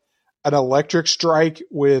like an electric strike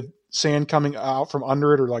with sand coming out from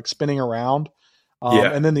under it or like spinning around.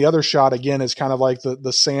 And then the other shot again is kind of like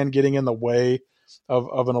the sand getting in the way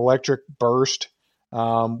of an electric burst,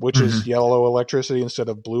 which is yellow electricity instead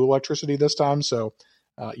of blue electricity this time. So,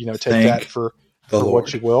 take that for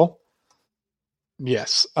what you will.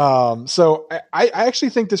 Yes. So I actually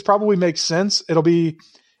think this probably makes sense. It'll be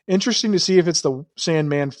interesting to see if it's the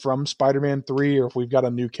Sandman from Spider-Man 3 or if we've got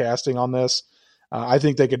a new casting on this. I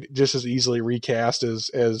think they could just as easily recast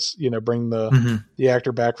as bring the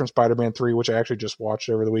actor back from Spider-Man 3, which I actually just watched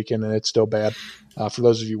over the weekend, and it's still bad for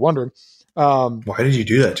those of you wondering. Why did you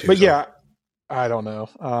do that to yourself? But yeah, I don't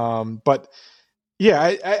know. But yeah,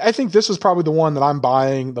 I think this is probably the one that I'm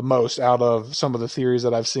buying the most out of some of the theories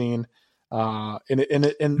that I've seen.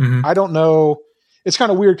 And I don't know. It's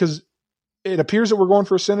kind of weird because it appears that we're going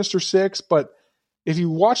for a Sinister Six, but if you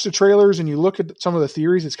watch the trailers and you look at some of the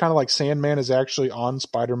theories, it's kind of like Sandman is actually on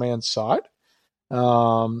Spider-Man's side,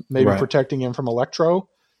 maybe protecting him from Electro.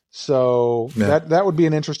 So that would be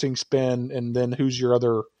an interesting spin. And then who's your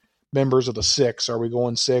other members of the six? Are we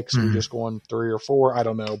going six? Are we just going 3 or 4? I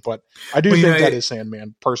don't know, but I do think that is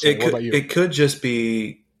Sandman personally. What about you? It could just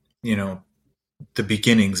be, the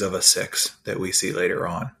beginnings of a 6 that we see later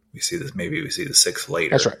on. We see the 6 later.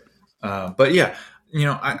 That's right. But yeah,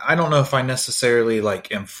 I don't know if I necessarily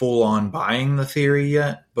am full on buying the theory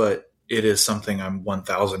yet, but it is something I'm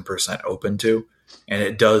 1000% open to. And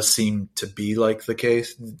it does seem to be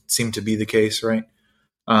the case, right?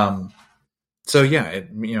 So yeah,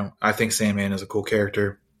 I think Sandman is a cool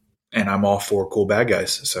character and I'm all for cool bad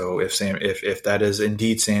guys. So if that is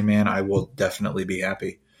indeed Sandman, I will definitely be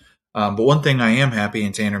happy. But one thing I am happy,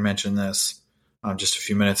 and Tanner mentioned this just a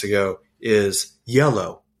few minutes ago, is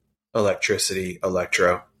yellow electricity,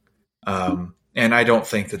 Electro. And I don't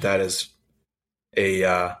think that is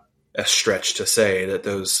a stretch to say that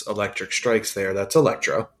those electric strikes there, that's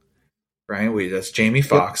Electro, right? That's Jamie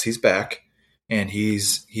Foxx. Yep. He's back and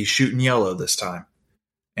he's shooting yellow this time.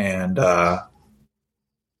 And,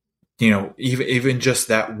 even just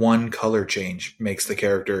that one color change makes the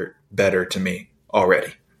character better to me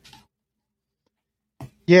already.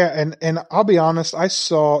 Yeah, and I'll be honest,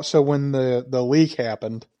 so when the leak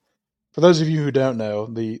happened, for those of you who don't know,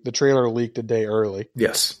 the trailer leaked a day early.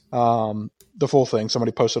 Yes. The full thing,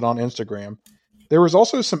 somebody posted on Instagram. There was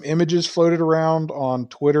also some images floated around on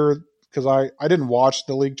Twitter because I didn't watch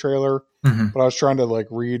the leak trailer, but I was trying to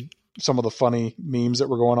read some of the funny memes that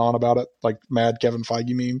were going on about it, like mad Kevin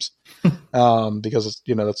Feige memes, because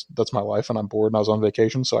that's my life and I'm bored and I was on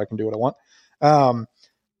vacation, so I can do what I want.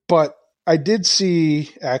 But I did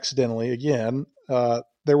see accidentally again.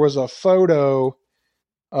 There was a photo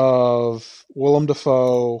of Willem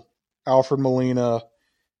Dafoe, Alfred Molina,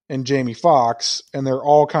 and Jamie Foxx, and they're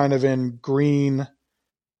all kind of in green,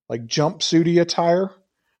 jumpsuity attire.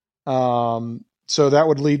 So that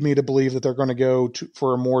would lead me to believe that they're going to go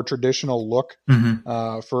for a more traditional look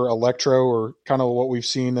for Electro, or kind of what we've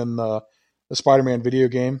seen in the Spider-Man video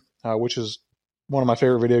game, which is one of my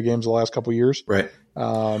favorite video games the last couple of years. Right.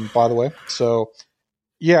 by the way. So,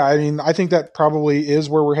 yeah, I mean, I think that probably is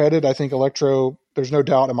where we're headed. I think Electro, there's no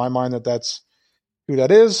doubt in my mind that that's who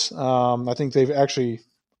that is. I think they've actually,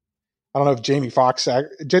 I don't know if I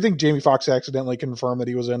think Jamie Foxx accidentally confirmed that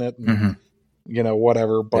he was in it and,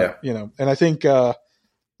 whatever. But, and I think,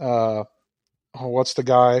 what's the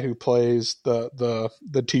guy who plays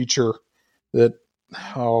the teacher that,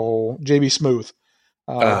 JB Smooth.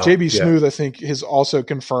 JB Smooth, I think, has also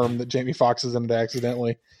confirmed that Jamie Foxx is in it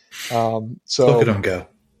accidentally. So look at him go.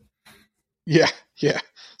 Yeah.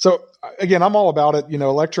 So again, I'm all about it.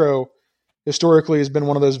 Electro historically has been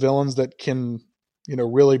one of those villains that can,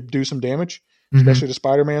 really do some damage, especially to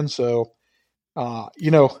Spider-Man. So,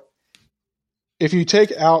 if you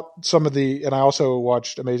take out some of and I also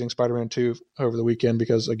watched Amazing Spider-Man 2 over the weekend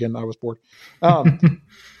because, again, I was bored.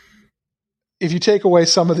 If you take away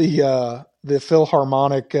some of the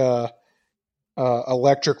Philharmonic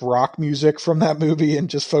electric rock music from that movie and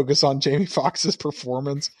just focus on Jamie Foxx's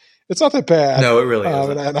performance, it's not that bad. No, it really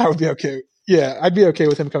isn't. And I would be okay. Yeah, I'd be okay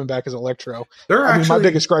with him coming back as Electro. My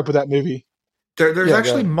biggest gripe with that movie. There's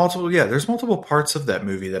actually multiple. Yeah, there's multiple parts of that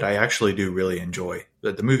movie that I actually do really enjoy.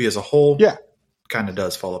 The movie as a whole, kind of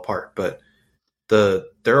does fall apart, but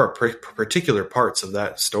there are particular parts of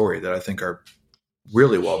that story that I think are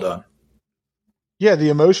really well done. Yeah, the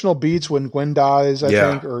emotional beats when Gwen dies, I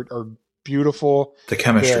think, are beautiful. The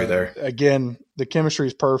chemistry there. Again, the chemistry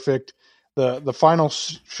is perfect. The final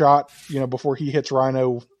shot, before he hits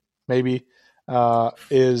Rhino, maybe,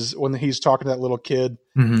 is when he's talking to that little kid,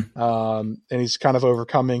 and he's kind of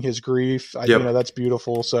overcoming his grief. That's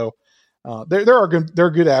beautiful. So there are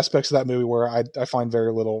good aspects of that movie where I find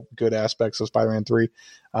very little good aspects of Spider-Man 3.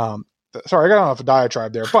 Sorry, I got off a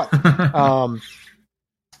diatribe there, but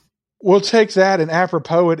we'll take that and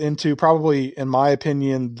apropos it into probably, in my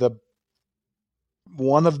opinion,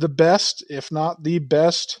 one of the best, if not the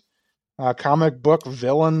best, comic book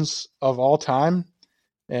villains of all time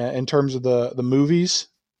in terms of the movies.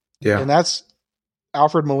 Yeah. And that's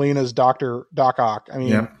Alfred Molina's Doc Ock. I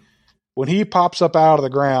mean, when he pops up out of the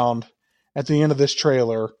ground at the end of this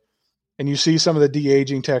trailer and you see some of the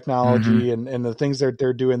de-aging technology and the things that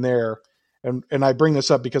they're doing there. And I bring this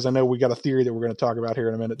up because I know we got a theory that we're going to talk about here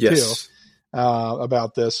in a minute too,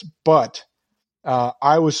 about this, but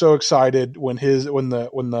I was so excited when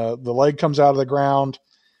the leg comes out of the ground,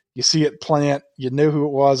 you see it plant, you knew who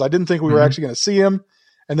it was. I didn't think we were actually going to see him.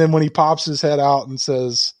 And then when he pops his head out and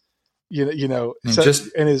says, in his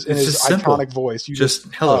iconic voice, you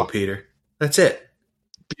just hello, Peter. That's it.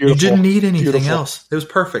 Beautiful. You didn't need anything else. It was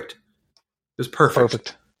perfect.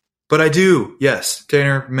 Perfect. But I do, yes.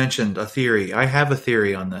 Tanner mentioned a theory. I have a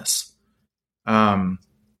theory on this. I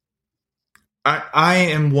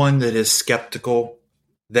am one that is skeptical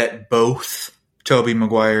that both Tobey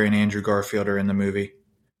Maguire and Andrew Garfield are in the movie.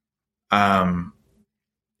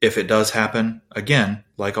 If it does happen, again,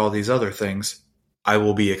 like all these other things, I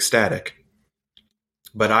will be ecstatic.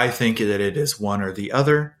 But I think that it is one or the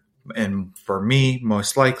other. And for me,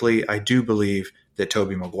 most likely, I do believe that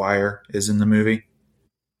Tobey Maguire is in the movie.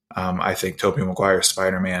 I think Tobey Maguire's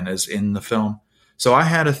Spider-Man is in the film. So I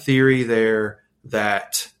had a theory there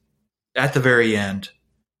that at the very end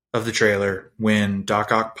of the trailer, when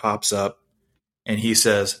Doc Ock pops up and he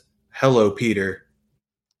says, "Hello, Peter,"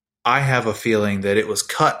 I have a feeling that it was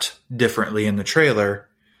cut differently in the trailer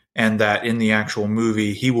and that in the actual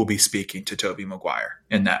movie, he will be speaking to Tobey Maguire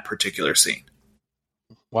in that particular scene.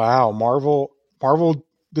 Wow. Marvel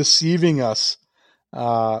deceiving us.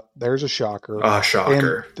 There's a shocker. A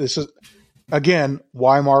shocker. And this is, again,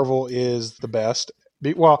 why Marvel is the best.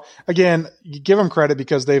 Well, again, you give them credit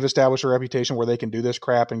because they've established a reputation where they can do this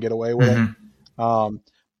crap and get away with it.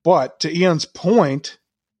 But to Ian's point,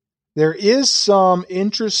 there is some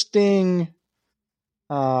interesting,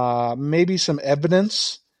 maybe some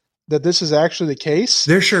evidence that this is actually the case.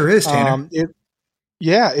 There sure is, Tanner.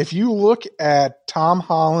 If you look at Tom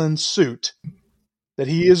Holland's suit that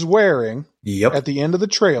he is wearing at the end of the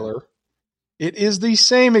trailer, it is the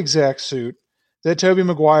same exact suit that Tobey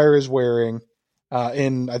Maguire is wearing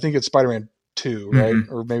in, I think it's Spider-Man 2, right?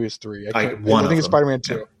 Or maybe it's 3. I think it's Spider-Man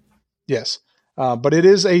 2. Yeah. Yes. But it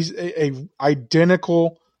is a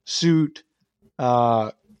identical suit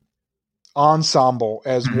ensemble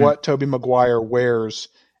as what Tobey Maguire wears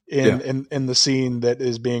in the scene that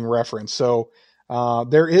is being referenced. So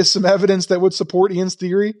there is some evidence that would support Ian's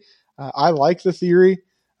theory. I like the theory.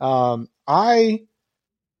 Unlike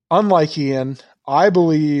Ian, I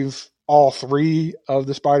believe all three of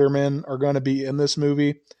the Spider-Men are going to be in this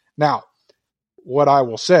movie. Now, what I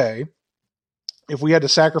will say, if we had to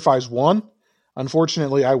sacrifice one,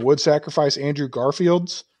 unfortunately, I would sacrifice Andrew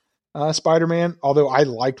Garfield's Spider-Man, although I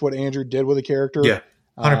liked what Andrew did with the character. Yeah,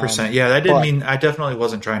 100%. Yeah, that didn't mean I definitely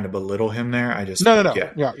wasn't trying to belittle him there. I just no.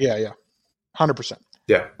 Yeah, 100%.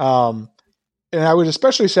 Yeah. And I would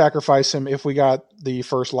especially sacrifice him if we got the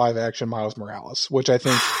first live action Miles Morales, which I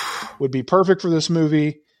think would be perfect for this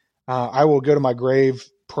movie. I will go to my grave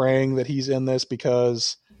praying that he's in this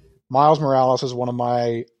because Miles Morales is one of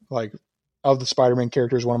my, of the Spider-Man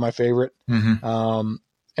characters, one of my favorite. Mm-hmm.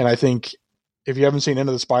 And I think if you haven't seen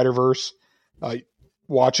Into the Spider-Verse,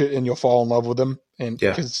 watch it and you'll fall in love with him. And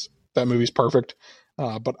because that movie's perfect.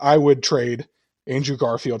 But I would trade Andrew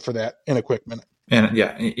Garfield for that in a quick minute. And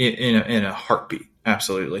in a heartbeat.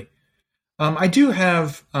 Absolutely. I do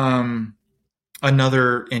have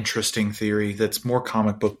another interesting theory that's more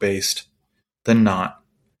comic book based than not.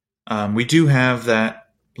 We do have that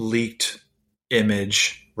leaked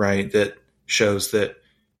image, right, that shows that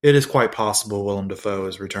it is quite possible Willem Dafoe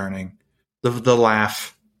is returning. The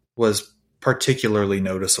laugh was particularly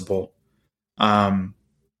noticeable. But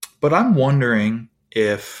I'm wondering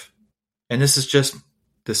if, and this is just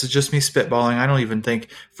me spitballing. I don't even think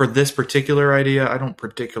for this particular idea, I don't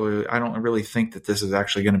really think that this is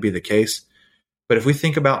actually going to be the case. But if we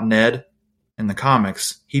think about Ned in the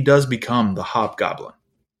comics, he does become the Hobgoblin,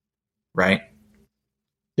 right?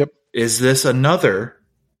 Yep. Is this another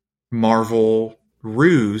Marvel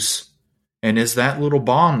ruse? And is that little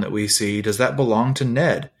bomb that we see, does that belong to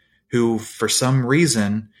Ned, who for some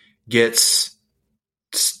reason gets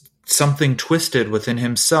something twisted within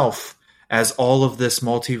himself as all of this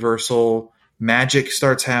multiversal magic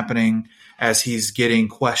starts happening, as he's getting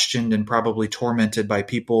questioned and probably tormented by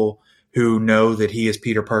people who know that he is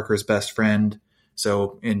Peter Parker's best friend,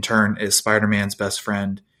 so in turn is Spider-Man's best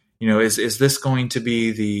friend. Is this going to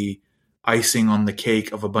be the icing on the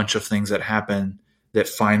cake of a bunch of things that happen that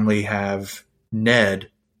finally have Ned,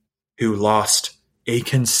 who lost a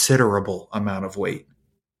considerable amount of weight?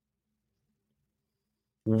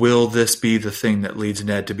 Will this be the thing that leads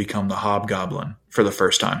Ned to become the Hobgoblin for the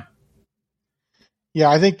first time? Yeah,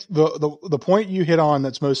 I think the point you hit on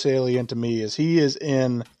that's most salient to me is he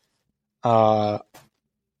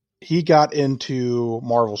got into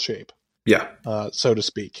Marvel shape. Yeah. So to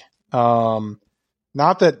speak. Not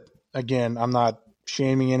that, again, I'm not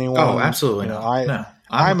shaming anyone. Oh, absolutely not. No.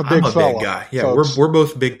 I'm a big guy. Yeah, folks. We're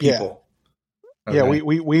both big people. Yeah, okay.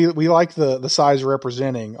 we like the size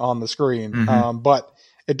representing on the screen. Mm-hmm. But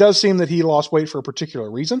it does seem that he lost weight for a particular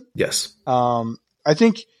reason. Yes. I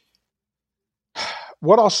think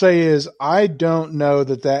what I'll say is I don't know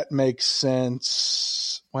that makes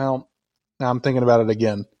sense. Well, now I'm thinking about it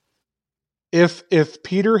again. If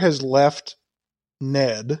Peter has left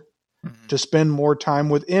Ned mm-hmm. to spend more time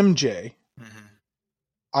with MJ, mm-hmm.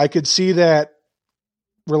 I could see that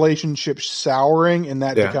relationship souring and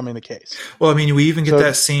that becoming the case. Well, I mean, we even get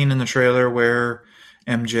that scene in the trailer where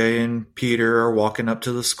MJ and Peter are walking up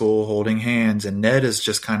to the school holding hands, and Ned is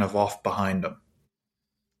just kind of off behind them.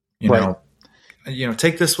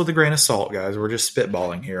 Take this with a grain of salt, guys. We're just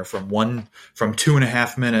spitballing here from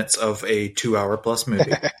 2.5 minutes of a 2-hour plus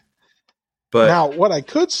movie. But now, what I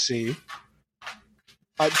could see,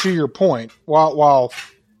 to your point, while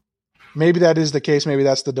maybe that is the case, maybe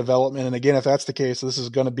that's the development. And again, if that's the case, this is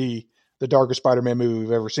going to be the darkest Spider-Man movie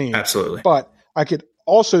we've ever seen. Absolutely. But I could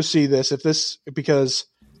also see this because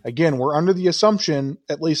again, we're under the assumption,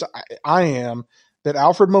 at least I am, that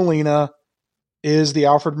Alfred Molina is the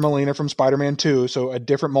Alfred Molina from Spider-Man 2, so a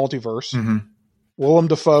different multiverse. Mm-hmm. Willem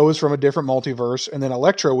Dafoe is from a different multiverse, and then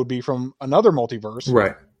Electro would be from another multiverse.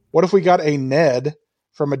 Right. What if we got a Ned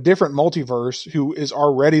from a different multiverse who is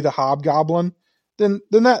already the Hobgoblin? Then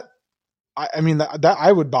that, that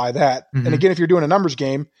I would buy that. Mm-hmm. And again, if you're doing a numbers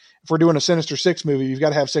game, if we're doing a Sinister Six movie, you've got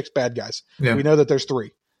to have 6 bad guys. Yeah. We know that there's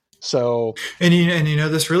 3. So, and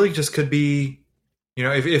this really just could be,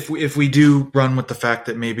 if we do run with the fact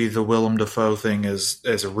that maybe the Willem Dafoe thing is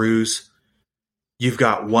as a ruse, you've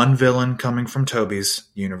got one villain coming from Tobey's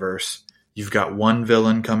universe, you've got one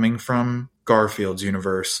villain coming from Garfield's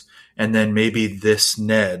universe, and then maybe this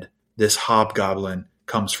Ned, this Hobgoblin,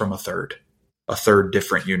 comes from a third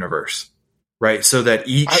different universe, right? So that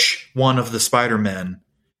each one of the Spider-Men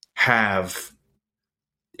have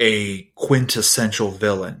a quintessential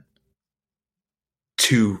villain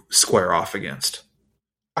to square off against.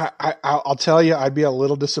 I'll tell you, I'd be a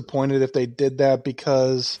little disappointed if they did that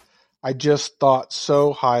because I just thought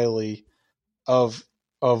so highly of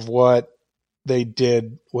what they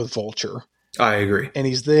did with Vulture. I agree. And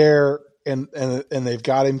he's there and they've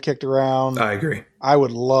got him kicked around. I agree. I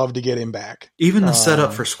would love to get him back. Even the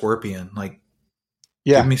setup for Scorpion,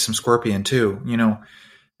 give me some Scorpion too,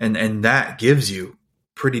 and that gives you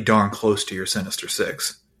pretty darn close to your Sinister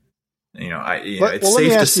Six. It's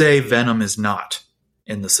safe to say Venom is not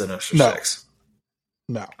in the Sinister Six.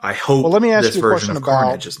 No. I hope let me ask this you a version question of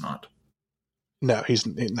Carnage is not. No,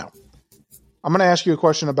 no. I'm going to ask you a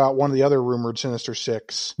question about one of the other rumored Sinister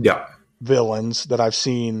Six villains that I've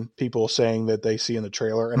seen people saying that they see in the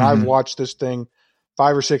trailer. And I've watched this thing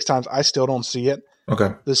 5 or 6 times. I still don't see it.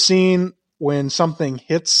 Okay. The scene when something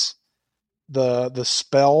hits the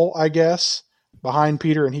spell, I guess, behind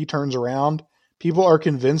Peter and he turns around, people are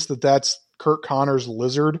convinced that that's Kurt Connor's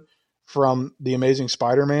lizard from The Amazing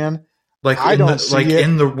Spider-Man. When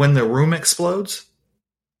the room explodes?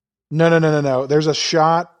 No. There's a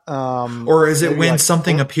shot. Or is it when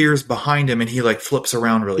something appears behind him and he flips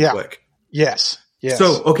around really quick? Yes.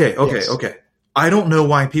 So, okay. I don't know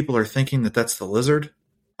why people are thinking that that's the lizard.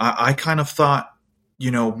 I kind of thought,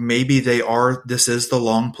 maybe this is the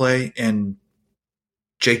long play and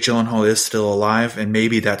Jake Gyllenhaal is still alive and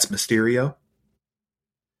maybe that's Mysterio.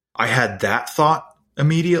 I had that thought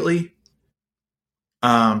immediately.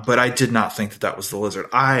 But I did not think that was the lizard.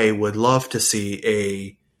 I would love to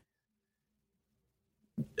see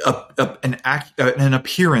an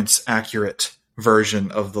appearance accurate version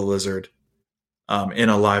of the lizard in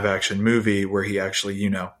a live action movie where he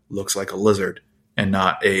actually, looks like a lizard and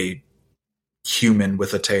not a human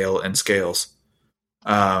with a tail and scales.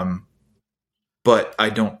 But I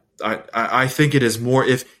think it is more,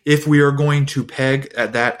 if we are going to peg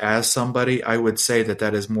at that as somebody, I would say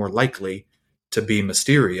that is more likely to be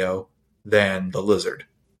Mysterio than the lizard.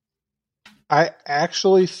 I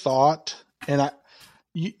actually thought, and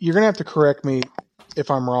you're going to have to correct me if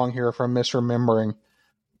I'm wrong here, if I'm misremembering.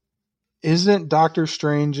 Isn't Doctor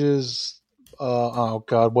Strange's,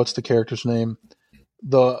 what's the character's name?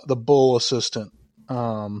 The bull assistant.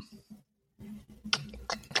 The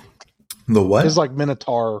what? His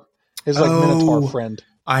Minotaur. Minotaur friend.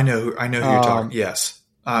 I know who you're talking. Yes.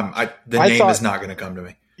 The name is not going to come to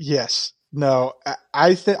me. Yes. No.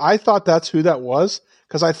 I thought that's who that was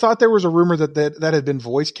because I thought there was a rumor that had been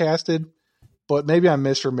voice casted, but maybe I'm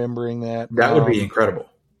misremembering that. That would be incredible.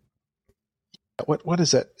 What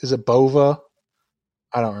is that? Is it Bova?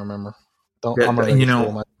 I don't remember.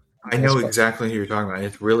 I know exactly who you're talking about.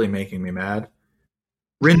 It's really making me mad.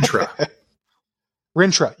 Rintra.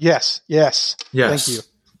 Rintra. Yes. Thank you.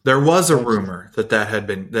 There was a rumor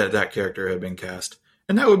that character had been cast,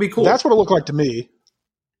 and that would be cool. That's what it looked like to me.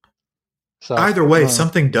 So, either way,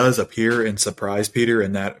 something does appear and surprise Peter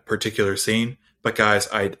in that particular scene. But guys,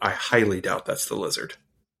 I highly doubt that's the lizard.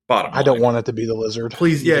 Bottom line. I don't want it to be the lizard.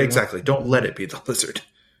 Please, yeah, exactly. Don't let it be the lizard.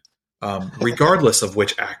 Regardless of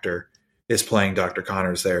which actor is playing Dr.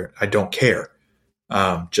 Connors there, I don't care.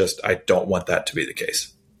 I don't want that to be the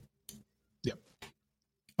case. Yep.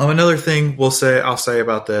 Another thing I'll say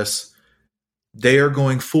about this, they are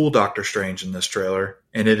going full Doctor Strange in this trailer,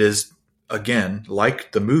 and it is, again,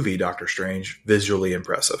 like the movie Doctor Strange, visually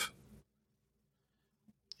impressive.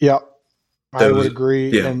 Yep. I would agree.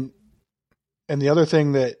 Yeah. And the other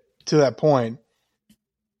thing that, to that point,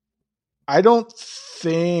 I don't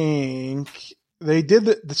think they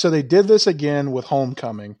did. So they did this again with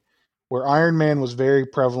Homecoming, where Iron Man was very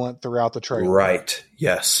prevalent throughout the trailer. Right.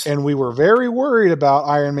 Yes. And we were very worried about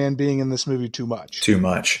Iron Man being in this movie too much.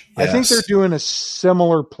 Yes. I think they're doing a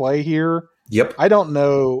similar play here. Yep. I don't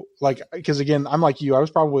know, because again, I'm like you. I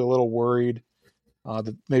was probably a little worried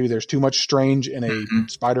that maybe there's too much Strange in a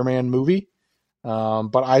Spider-Man movie.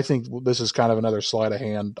 But I think this is kind of another sleight of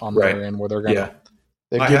hand on their end where they're going to,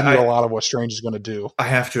 they've given you a lot of what Strange is going to do. I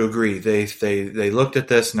have to agree. They looked at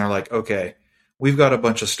this and they're like, okay, we've got a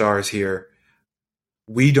bunch of stars here.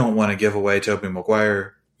 We don't want to give away Tobey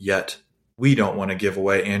Maguire yet. We don't want to give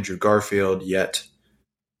away Andrew Garfield yet.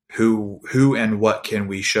 Who and what can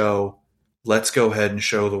we show? Let's go ahead and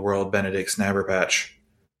show the world Benedict Snabberpatch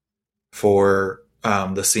for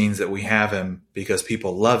the scenes that we have him because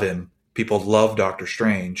people love him. People love Doctor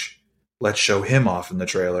Strange. Let's show him off in the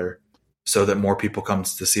trailer so that more people come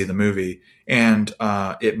to see the movie. And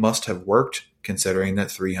it must have worked considering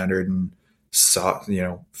that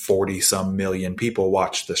 40 some million people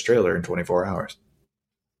watched this trailer in 24 hours.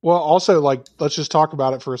 Well, also, let's just talk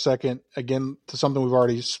about it for a second, again, to something we've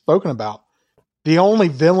already spoken about. The only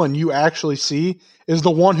villain you actually see is the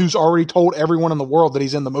one who's already told everyone in the world that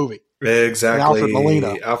he's in the movie. Exactly.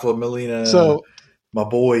 Alfred Molina. So, my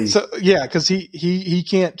boy. So yeah, because he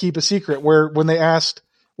can't keep a secret. Where when they asked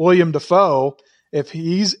William Dafoe if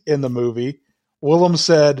he's in the movie, Willem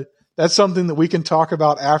said, that's something that we can talk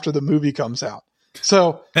about after the movie comes out.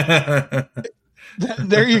 So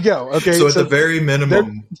there you go. Okay. So at the very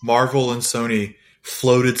minimum, Marvel and Sony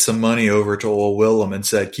floated some money over to old Willem and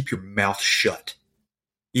said, keep your mouth shut.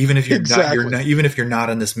 Even if even if you're not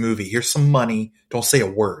in this movie, here's some money. Don't say a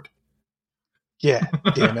word. Yeah,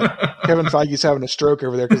 damn it. Kevin Feige's having a stroke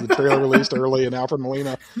over there because the trailer released early and Alfred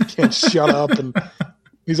Molina can't shut up, and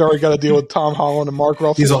he's already got to deal with Tom Holland and Mark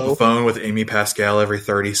Ruffalo. He's on the phone with Amy Pascal every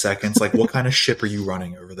 30 seconds. Like, what kind of ship are you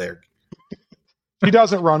running over there? She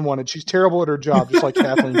doesn't run one, and she's terrible at her job, just like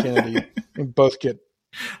Kathleen Kennedy. And both get,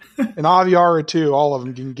 and Aviara too. All of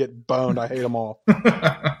them can get boned. I hate them all.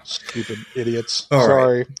 Stupid idiots. All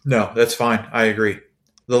Sorry. Right. No, that's fine. I agree.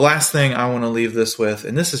 The last thing I want to leave this with,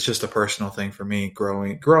 and this is just a personal thing for me,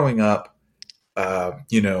 growing up,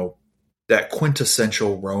 that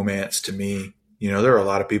quintessential romance to me, there are a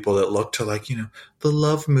lot of people that look to the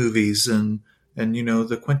love movies and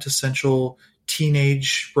the quintessential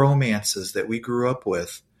teenage romances that we grew up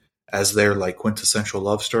with as their quintessential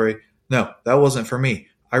love story. No, that wasn't for me.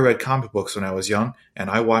 I read comic books when I was young, and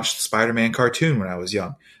I watched the Spider-Man cartoon when I was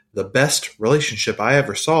young. The best relationship I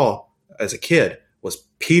ever saw as a kid was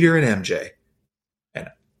Peter and MJ. And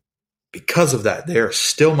because of that, they are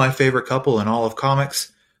still my favorite couple in all of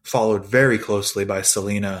comics, followed very closely by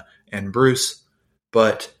Selena and Bruce.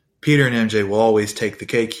 But Peter and MJ will always take the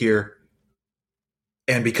cake here.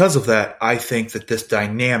 And because of that, I think that this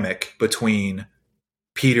dynamic between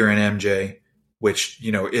Peter and MJ, which,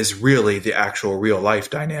 is really the actual real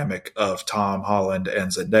life dynamic of Tom Holland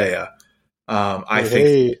and Zendaya, I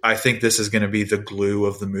think this is going to be the glue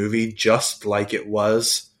of the movie, just like it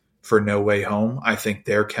was for No Way Home. I think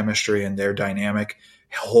their chemistry and their dynamic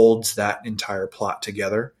holds that entire plot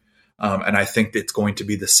together. And I think it's going to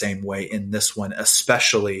be the same way in this one,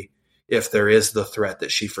 especially if there is the threat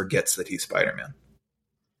that she forgets that he's Spider-Man.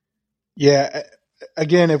 Yeah.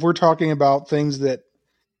 Again, if we're talking about things that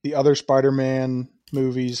the other Spider-Man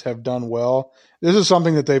movies have done well, this is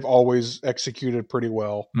something that they've always executed pretty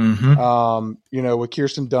well. Mm-hmm. With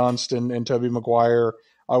Kirsten Dunst and Tobey Maguire,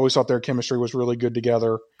 I always thought their chemistry was really good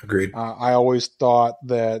together. Agreed. I always thought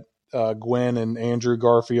that Gwen and Andrew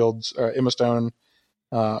Garfield's Emma Stone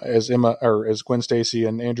as Gwen Stacy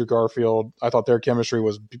and Andrew Garfield, I thought their chemistry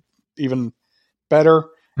was even better.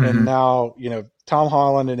 Mm-hmm. And now, Tom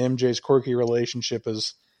Holland and MJ's quirky relationship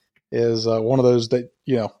is one of those that,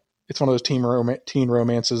 it's one of those teen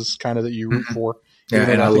romances kind of that you root for. Yeah,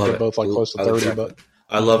 and I think they're both close to 30, but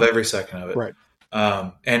I love every second of it. Right.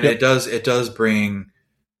 And it does bring,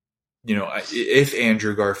 if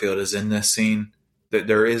Andrew Garfield is in this scene, that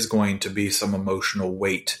there is going to be some emotional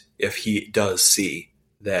weight if he does see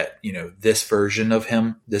that, this version of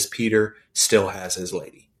him, this Peter, still has his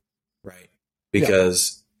lady. Right.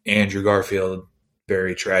 Because Andrew Garfield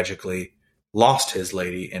very tragically lost his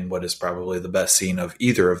lady in what is probably the best scene of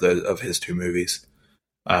either of his two movies.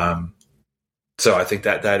 So I think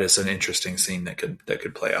that is an interesting scene that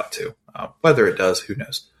could play out too. Whether it does, who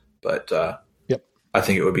knows? But I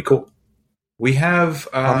think it would be cool. We have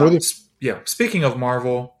speaking of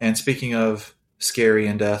Marvel and speaking of scary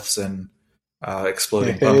and deaths and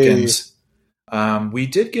exploding pumpkins, we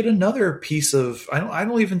did get another piece of. I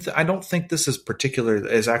don't think this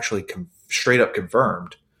is actually straight up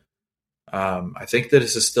confirmed. I think that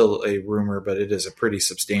this is still a rumor, but it is a pretty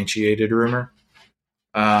substantiated rumor.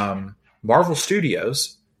 Marvel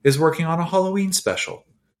Studios is working on a Halloween special.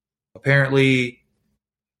 Apparently,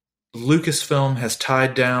 Lucasfilm has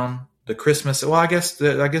tied down the Christmas. Well, I guess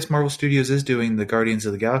Marvel Studios is doing the Guardians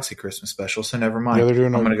of the Galaxy Christmas special, so never mind. Yeah,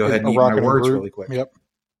 I'm going to go ahead and eat my words really quick. Yep.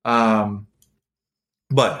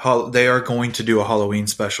 But they are going to do a Halloween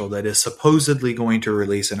special that is supposedly going to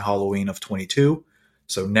release in Halloween of 22.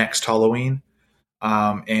 So next Halloween.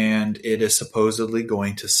 And it is supposedly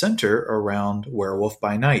going to center around Werewolf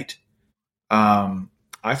by Night.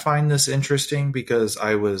 I find this interesting because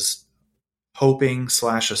I was hoping /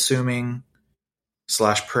 assuming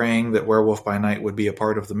 / praying that Werewolf by Night would be a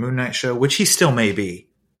part of the Moon Knight show, which he still may be.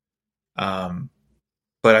 But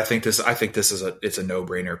I think this is it's a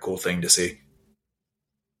no-brainer, cool thing to see.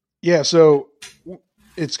 Yeah, so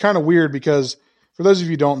it's kind of weird because for those of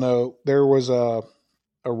you who don't know, there was a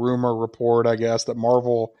rumor report, I guess, that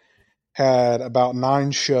Marvel had about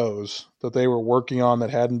 9 shows that they were working on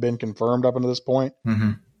that hadn't been confirmed up until this point.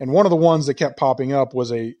 Mm-hmm. And one of the ones that kept popping up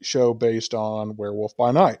was a show based on Werewolf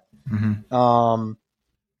by Night. Mm-hmm.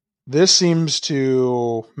 This seems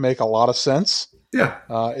to make a lot of sense. Yeah.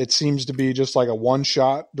 It seems to be just like a one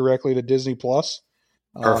shot directly to Disney Plus.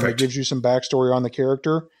 Perfect. It gives you some backstory on the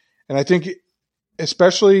character. And I think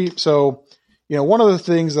especially, so, one of the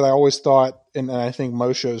things that I always thought, and I think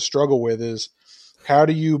most shows struggle with, is how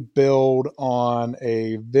do you build on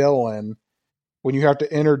a villain when you have to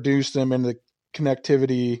introduce them into the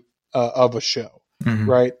connectivity of a show, mm-hmm.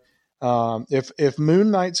 right? If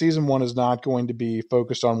Moon Knight season 1 is not going to be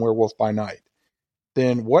focused on Werewolf by Night,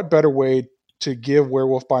 then what better way to give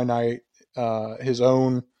Werewolf by Night his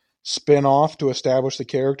own spin-off to establish the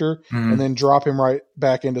character, and then drop him right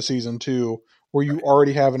back into season 2, where you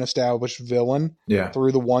already have an established villain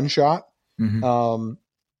through the one shot. And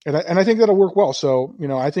I think that'll work well. So,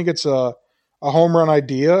 I think it's a home run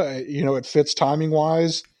idea. It fits timing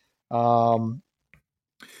wise. On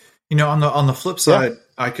the flip side,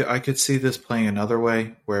 I could see this playing another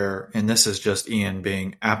way where, and this is just Ian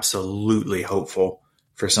being absolutely hopeful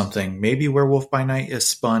for something. Maybe Werewolf by Night is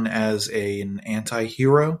spun as an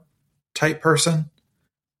anti-hero type person.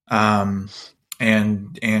 And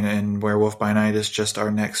Werewolf by Night is just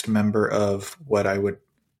our next member of what I would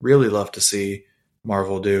really love to see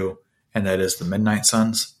Marvel do, and that is the Midnight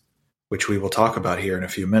Suns, which we will talk about here in a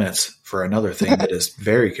few minutes for another thing that is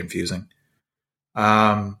very confusing.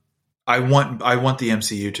 I want the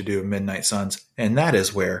MCU to do Midnight Suns, and that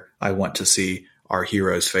is where I want to see our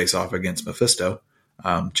heroes face off against Mephisto.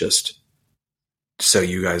 Just so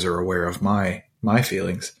you guys are aware of my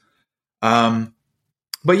feelings.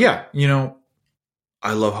 But yeah,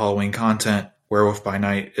 I love Halloween content. Werewolf by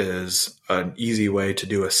Night is an easy way to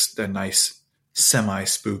do a nice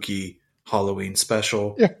semi-spooky Halloween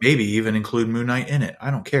special. Yeah. Maybe even include Moon Knight in it. I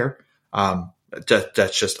don't care.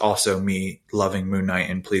 That's just also me loving Moon Knight,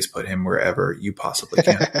 and please put him wherever you possibly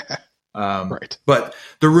can. Right. But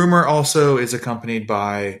the rumor also is accompanied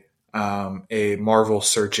by a Marvel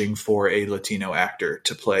searching for a Latino actor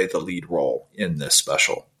to play the lead role in this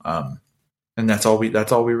special. And that's all we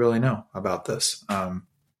really know about this.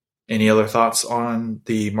 Any other thoughts on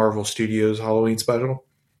the Marvel Studios Halloween special?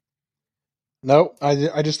 No,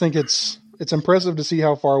 I just think it's impressive to see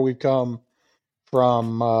how far we've come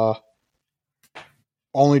from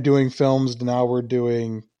only doing films to now we're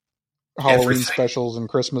doing Halloween specials and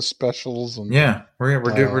Christmas specials. And yeah,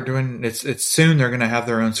 we're doing it's soon. They're going to have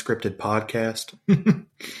their own scripted podcast.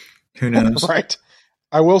 Who knows? Right.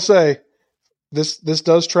 I will say this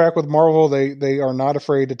does track with Marvel. They are not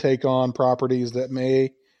afraid to take on properties that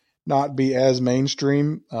may not be as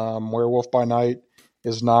mainstream. Werewolf by Night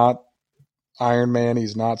is not Iron Man.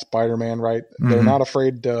 He's not Spider-Man, right? They're not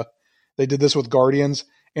afraid to. They did this with Guardians.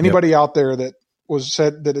 Anybody out there that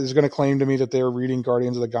is going to claim to me that they're reading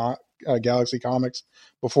Guardians of the Galaxy comics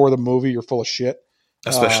before the movie, you're full of shit.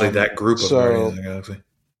 Especially that group of Guardians of the Galaxy.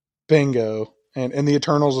 Bingo. And the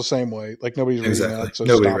Eternals the same way. Like nobody's reading that. So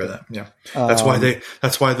nobody read that. Yeah. That's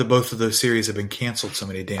why both of those series have been canceled so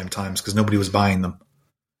many damn times, because nobody was buying them.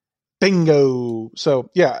 Bingo. So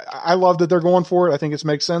yeah, I love that they're going for it. I think it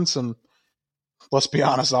makes sense, and let's be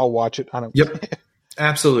honest, I'll watch it. Yep.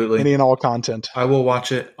 Absolutely. Any and all content. I will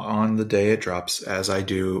watch it on the day it drops, as I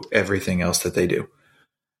do everything else that they do.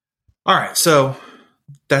 All right, so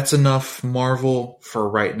that's enough Marvel for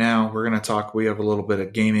right now. We're going to talk, we have a little bit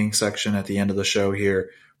of gaming section at the end of the show here.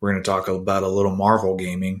 We're going to talk about a little Marvel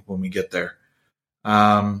gaming when we get there.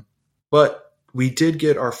 But we did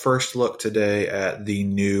get our first look today at the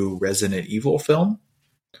new Resident Evil film.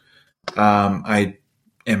 I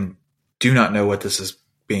do not know what this is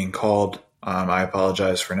being called. I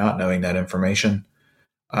apologize for not knowing that information.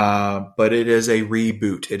 But it is a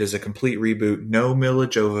reboot. It is a complete reboot. No Mila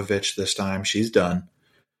Jovovich this time. She's done.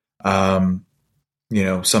 Some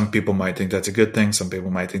people might think that's a good thing. Some people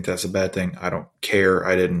might think that's a bad thing. I don't care.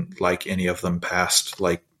 I didn't like any of them past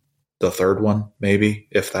like the third one, maybe,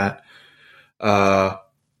 if that. But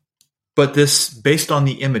this, based on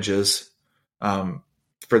the images,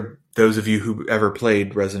 for those of you who ever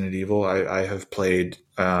played Resident Evil, I have played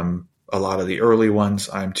a lot of the early ones.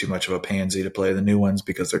 I'm too much of a pansy to play the new ones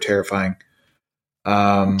because they're terrifying.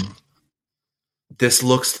 This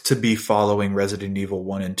looks to be following Resident Evil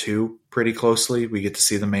 1 and 2 pretty closely. We get to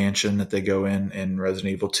see the mansion that they go in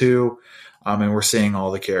Resident Evil 2, and we're seeing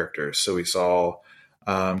all the characters. So we saw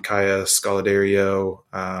Kaya Scodelario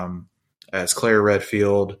as Claire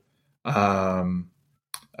Redfield. I'm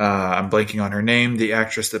blanking on her name. The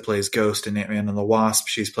actress that plays Ghost in Ant-Man and the Wasp,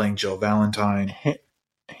 she's playing Jill Valentine.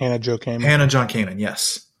 Hannah John Kamen,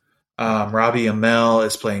 yes. Robbie Amell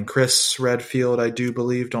is playing Chris Redfield, I do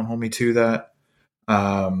believe. Don't hold me to that.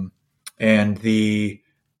 And the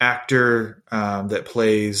actor that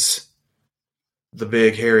plays the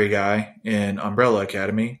big hairy guy in Umbrella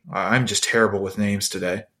Academy, I'm just terrible with names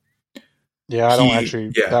today. Yeah, I don't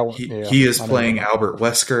actually. Yeah, that one, he is playing Albert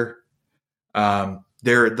Wesker.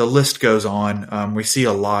 The list goes on. We see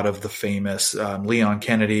a lot of the famous Leon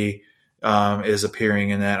Kennedy is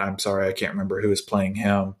appearing in that. I'm sorry, I can't remember who is playing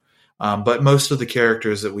him. But most of the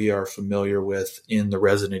characters that we are familiar with in the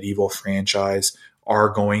Resident Evil franchise are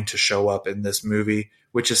going to show up in this movie,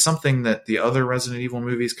 which is something that the other Resident Evil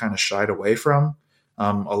movies kind of shied away from.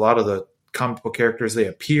 A lot of the comic book characters, they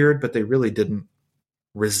appeared, but they really didn't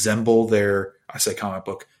resemble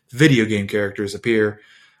video game characters appear,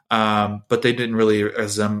 but they didn't really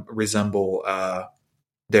resemble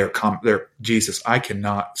their Jesus, I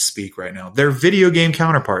cannot speak right now. Their video game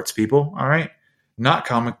counterparts, people. All right, not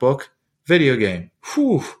comic book, video game.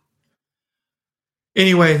 Whew.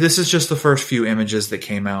 Anyway, this is just the first few images that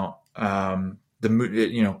came out.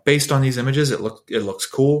 Based on these images, it looks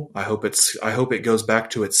cool. I hope it goes back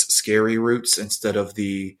to its scary roots instead of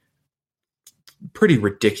the pretty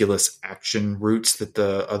ridiculous action roots that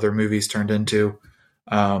the other movies turned into.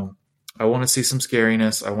 I want to see some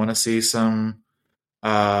scariness. I want to see some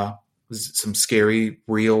scary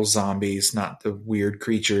real zombies, not the weird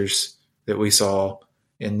creatures that we saw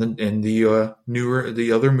in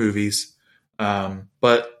the other movies.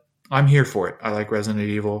 But I'm here for it. I like Resident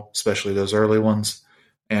Evil, especially those early ones,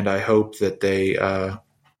 and I hope that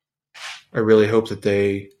I really hope that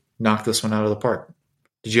they knock this one out of the park.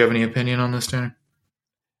 Did you have any opinion on this, Tanner?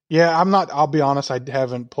 Yeah, I'll be honest, I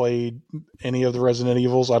haven't played any of the Resident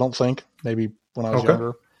Evils, I don't think. Maybe when I was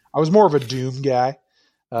younger. I was more of a Doom guy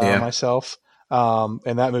myself.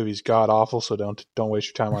 And that movie's god awful, so don't waste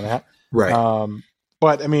your time on that. Right.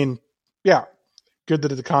 But I mean, yeah, good that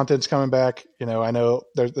the content's coming back. I know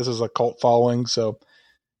this is a cult following, so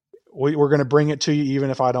we're going to bring it to you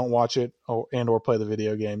even if I don't watch it or play the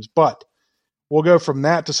video games. But we'll go from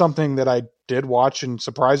that to something that I did watch and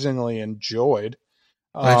surprisingly enjoyed.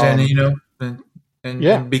 And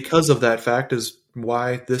because of that fact is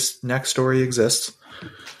why this next story exists.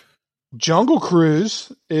 Jungle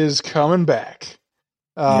Cruise is coming back.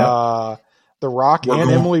 The Rock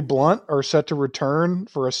and Emily Blunt are set to return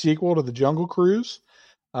for a sequel to the Jungle Cruise.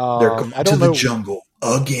 They're going to the jungle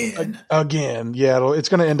again. Again, yeah, it's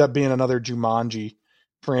going to end up being another Jumanji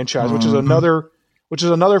franchise, which is another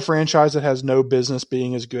franchise that has no business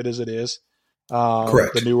being as good as it is.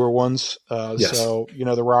 Correct. The newer ones. Yes. So,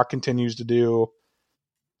 The Rock continues to do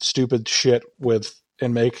stupid shit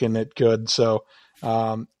and making it good. So,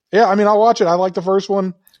 I'll watch it. I like the first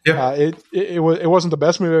one. Yeah. It wasn't the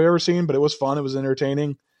best movie I've ever seen, but it was fun. It was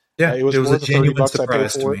entertaining. Yeah. It was worth a genuine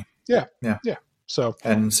surprise to me. Yeah. Yeah.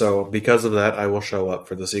 So because of that, I will show up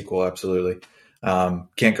for the sequel. Absolutely.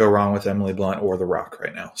 Can't go wrong with Emily Blunt or The Rock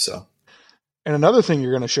right now. So. And another thing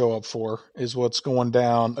you're going to show up for is what's going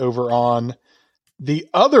down over on the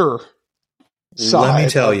other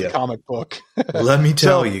side of the comic book. Let me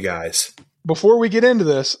tell you guys. Before we get into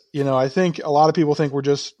this, I think a lot of people think we're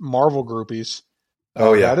just Marvel groupies.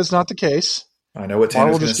 Oh, yeah. That is not the case. I know what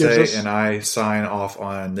Tanner's going to say, and I sign off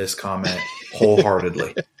on this comment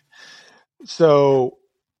wholeheartedly. So,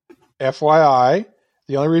 FYI,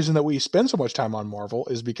 the only reason that we spend so much time on Marvel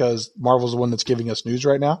is because Marvel's the one that's giving us news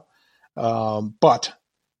right now. But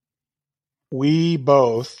we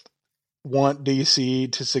both want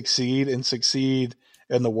DC to succeed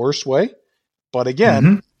in the worst way. But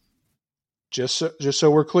again, just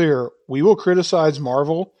so we're clear, we will criticize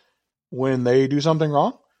Marvel when they do something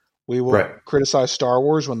wrong. We will criticize Star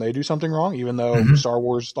Wars when they do something wrong, even though Star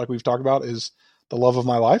Wars, like we've talked about, is the love of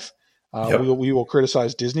my life. We will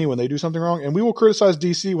criticize Disney when they do something wrong, and we will criticize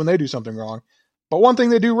DC when they do something wrong. But one thing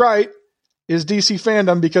they do right is DC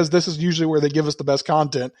Fandome, because this is usually where they give us the best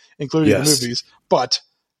content, including the movies. But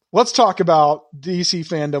let's talk about DC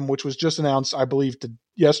Fandome, which was just announced, I believe,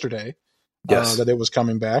 yesterday that it was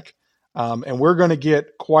coming back. And we're going to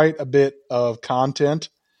get quite a bit of content.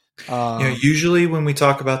 Usually when we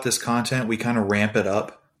talk about this content, we kind of ramp it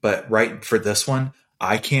up. But right for this one,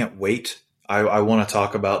 I can't wait. I want to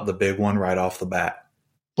talk about the big one right off the bat.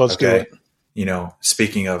 Let's do it.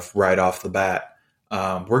 Speaking of right off the bat,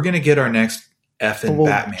 we're going to get our next effing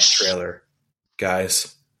Batman trailer,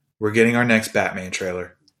 guys. We're getting our next Batman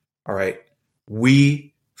trailer. All right.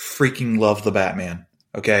 We freaking love the Batman.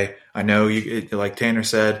 Okay. I know like Tanner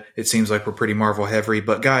said, it seems like we're pretty Marvel heavy,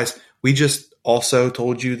 but guys, we just also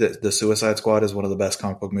told you that the Suicide Squad is one of the best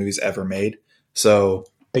comic book movies ever made. So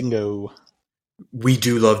bingo. We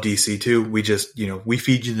do love DC too. We just, we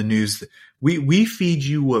feed you the news. We feed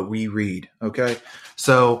you what we read. Okay.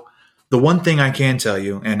 So the one thing I can tell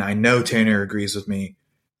you, and I know Tanner agrees with me,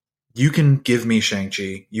 you can give me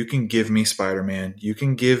Shang-Chi. You can give me Spider-Man. You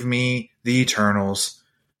can give me the Eternals.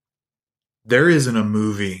 There isn't a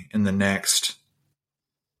movie in the next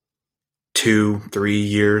 2-3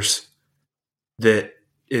 years that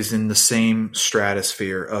is in the same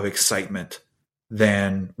stratosphere of excitement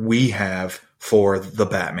than we have for the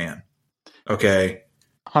Batman. Okay?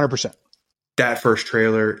 100%. That first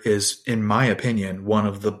trailer is, in my opinion, one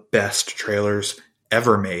of the best trailers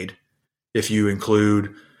ever made. If you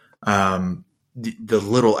include the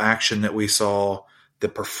little action that we saw, the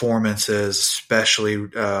performances, especially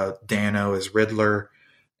Dano as Riddler,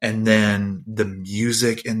 and then the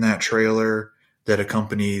music in that trailer that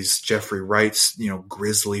accompanies Jeffrey Wright's,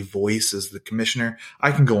 grisly voice as the commissioner.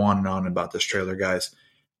 I can go on and on about this trailer, guys.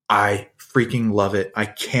 I freaking love it. I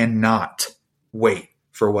cannot wait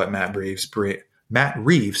for what Matt Reeves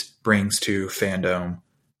brings to Fandome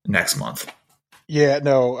next month. Yeah,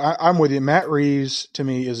 no, I'm with you. Matt Reeves, to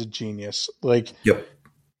me, is a genius. Yep.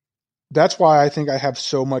 That's why I think I have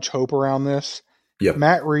so much hope around this. Yep.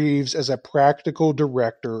 Matt Reeves, as a practical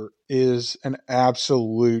director, is an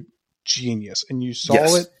absolute genius. And you saw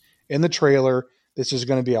it in the trailer. This is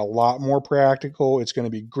going to be a lot more practical. It's going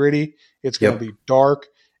to be gritty. It's going to be dark.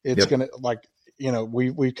 It's going to,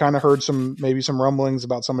 we kind of heard maybe some rumblings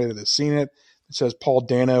about somebody that has seen it. It says Paul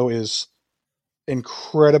Dano is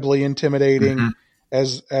incredibly intimidating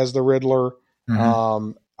as the Riddler.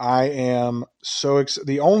 I am so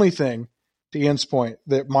the only thing, to Ian's point,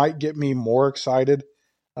 that might get me more excited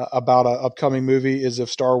about an upcoming movie is if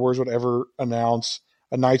Star Wars would ever announce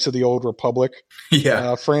a Knights of the Old Republic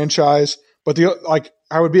franchise. But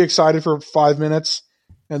I would be excited for 5 minutes,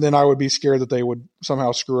 and then I would be scared that they would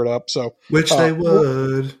somehow screw it up. So, which they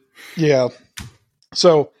would. Yeah.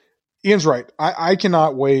 So Ian's right. I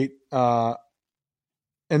cannot wait. And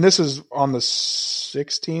this is on the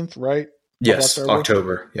 16th, right? Yes,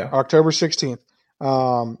 October. Yeah. October 16th.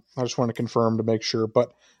 I just want to confirm to make sure.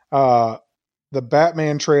 But the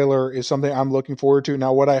Batman trailer is something I'm looking forward to.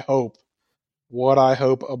 Now, what I hope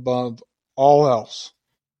above all else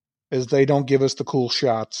is they don't give us the cool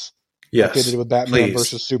shots like they did with Batman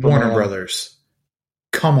versus Superman. Warner Brothers.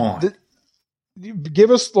 Come on. Give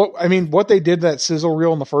us, what they did, that sizzle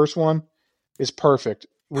reel in the first one is perfect.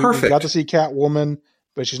 We got to see Catwoman,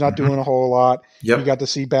 but she's not doing a whole lot. Yep. You got to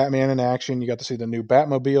see Batman in action. You got to see the new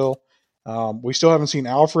Batmobile. We still haven't seen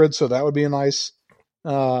Alfred, so that would be a nice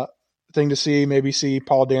thing to see. Maybe see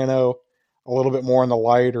Paul Dano a little bit more in the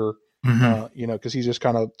light, or because he's just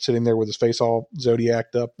kind of sitting there with his face all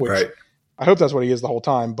Zodiac'd up. Which I hope that's what he is the whole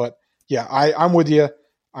time. But yeah, I'm with you.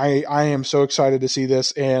 I am so excited to see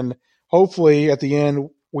this, and hopefully at the end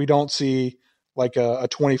we don't see like a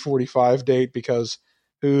 2045 date, because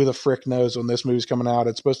who the frick knows when this movie's coming out?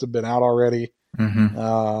 It's supposed to have been out already.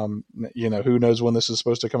 Who knows when this is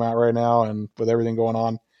supposed to come out right now, and with everything going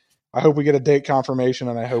on, I hope we get a date confirmation,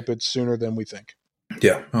 and I hope it's sooner than we think.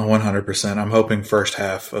 Yeah, 100%. I'm hoping first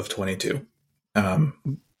half of 22. That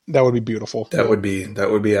would be beautiful. That would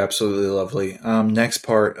be absolutely lovely. Next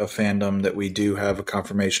part of fandom that we do have a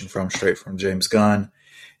confirmation from, straight from James Gunn,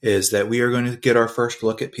 is that we are going to get our first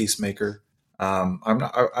look at Peacemaker.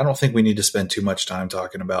 I don't think we need to spend too much time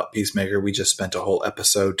talking about Peacemaker. We just spent a whole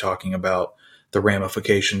episode talking about the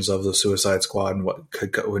ramifications of the Suicide Squad and what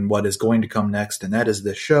could go and what is going to come next, and that is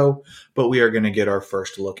this show. But we are going to get our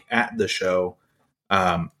first look at the show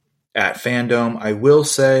at Fandome. I will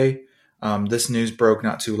say, this news broke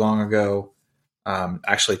not too long ago.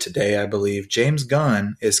 Actually today, I believe, James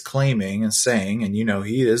Gunn is claiming and saying, and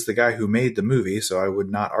he is the guy who made the movie, so I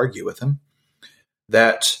would not argue with him,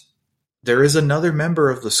 that there is another member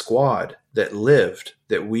of the squad that lived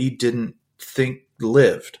that we didn't think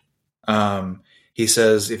lived. He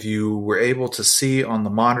says if you were able to see on the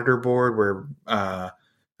monitor board where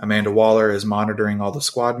Amanda Waller is monitoring all the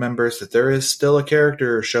squad members, that there is still a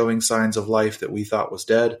character showing signs of life that we thought was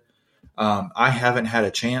dead. I haven't had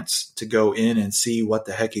a chance to go in and see what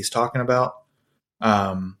the heck he's talking about.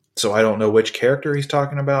 So I don't know which character he's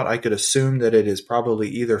talking about. I could assume that it is probably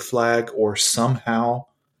either Flag or somehow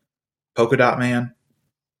Polka Dot Man.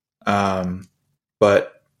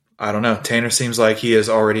 But I don't know. Tanner seems like he has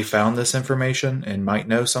already found this information and might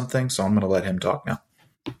know something, so I'm going to let him talk now.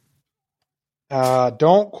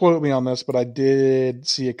 Don't quote me on this, but I did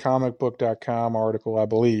see a comicbook.com article, I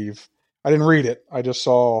believe. I didn't read it. I just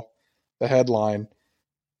saw the headline.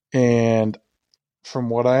 And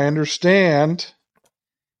from what I understand,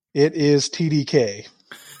 it is TDK.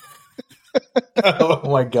 Oh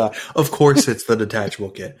my God. Of course it's the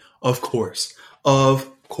detachable kid. Of course.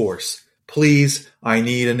 Please, I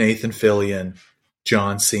need a Nathan Fillion,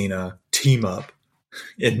 John Cena team up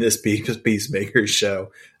in this Peacemaker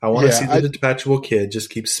show. I want to see the detachable kid just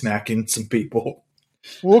keep smacking some people.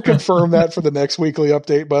 We'll confirm that for the next weekly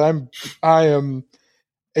update, but I am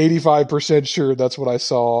 85% sure that's what I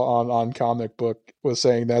saw on Comic Book, was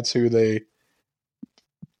saying that's who they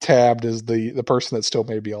tabbed as the person that still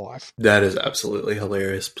may be alive. That is absolutely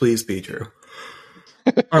hilarious. Please be true.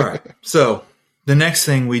 All right. So the next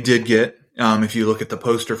thing we did get if you look at the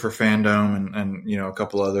poster for Fandome and a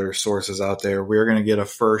couple other sources out there, we're going to get a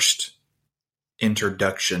first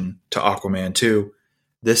introduction to Aquaman 2.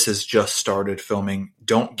 This has just started filming.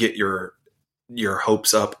 Don't get your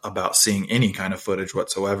hopes up about seeing any kind of footage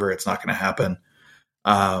whatsoever. It's not going to happen.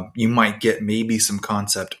 You might get maybe some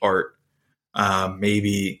concept art,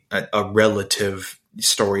 maybe a relative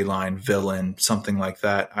storyline villain, something like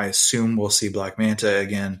that. I assume we'll see Black Manta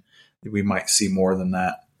again. We might see more than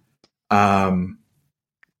that.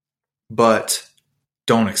 But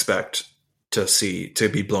don't expect to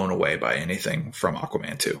be blown away by anything from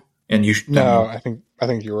Aquaman 2. And I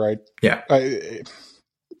think you're right. Yeah.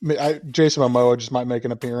 Jason Momoa just might make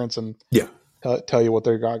an appearance and tell you what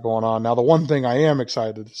they got going on. Now, the one thing I am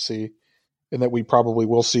excited to see, and that we probably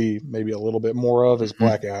will see maybe a little bit more of, is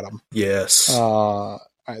Black Adam. Yes.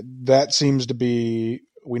 That seems to be,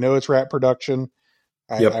 we know it's wrap production.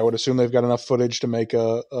 I would assume they've got enough footage to make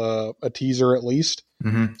a teaser at least.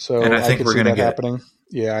 Mm-hmm. So and I think we're going to get happening.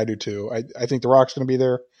 Yeah, I do too. I think The Rock's going to be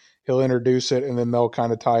there. He'll introduce it, and then they'll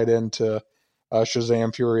kind of tie it into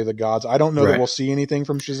Shazam: Fury of the Gods. I don't know that we'll see anything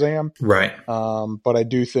from Shazam. Right. But I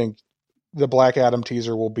do think the Black Adam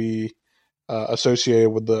teaser will be associated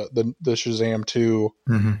with the Shazam 2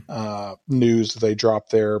 news that they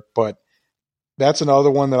dropped there. But that's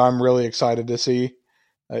another one that I'm really excited to see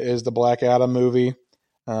is the Black Adam movie,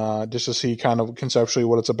 just to see kind of conceptually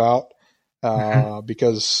what it's about.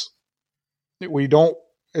 Because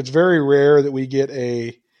it's very rare that we get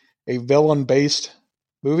a villain-based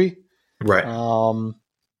movie. Right.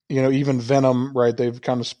 Even Venom, right? They've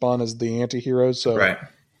kind of spun as the anti-heroes. So right.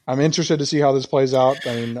 I'm interested to see how this plays out.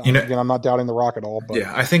 I mean, again, I'm not doubting The Rock at all, but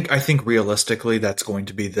yeah, I think realistically that's going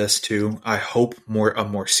to be this too. I hope a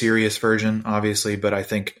more serious version, obviously, but I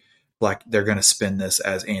think they're going to spin this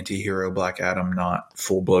as anti-hero Black Adam, not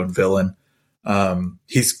full-blown villain.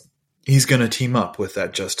 He's going to team up with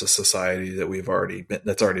that Justice Society that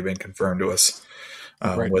that's already been confirmed to us.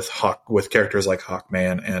 With characters like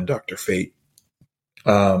Hawkman and Dr. Fate.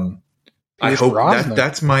 I hope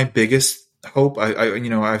that's my biggest hope.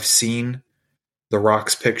 I've seen The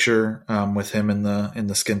Rock's picture with him in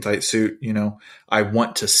the skin tight suit. I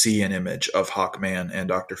want to see an image of Hawkman and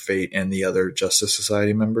Dr. Fate and the other Justice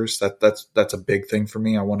Society members. That's a big thing for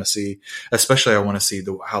me. I want to see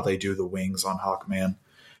how they do the wings on Hawkman,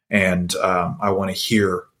 and I want to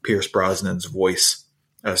hear Pierce Brosnan's voice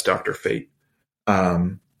as Dr. Fate.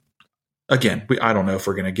 Again, I don't know if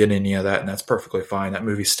we're going to get any of that, and that's perfectly fine. That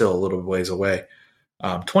movie's still a little ways away.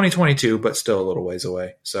 2022, but still a little ways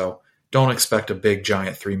away. So don't expect a big,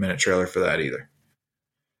 giant 3-minute trailer for that either.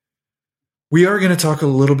 We are going to talk a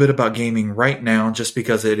little bit about gaming right now, just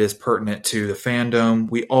because it is pertinent to the fandom.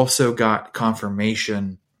 We also got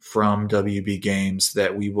confirmation from WB Games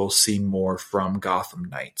that we will see more from Gotham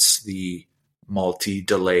Knights, the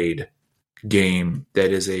multi-delayed game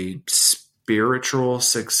that is a spiritual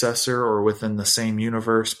successor or within the same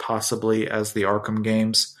universe possibly as the Arkham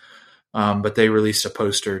games. But they released a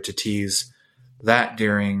poster to tease that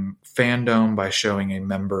during Fandome by showing a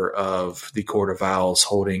member of the Court of Owls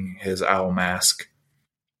holding his owl mask.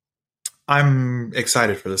 I'm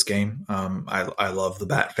excited for this game. I love the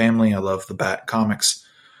Bat family. I love the Bat comics.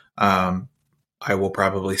 I will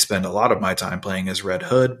probably spend a lot of my time playing as Red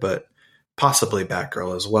Hood, but possibly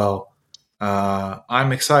Batgirl as well.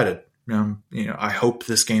 I'm excited. I hope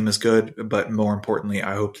this game is good, but more importantly,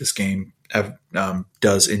 I hope this game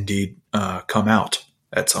does indeed come out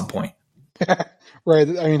at some point. Right.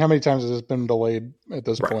 I mean, how many times has this been delayed at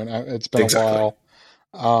this point? It's been a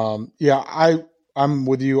while. I'm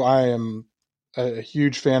with you. I am a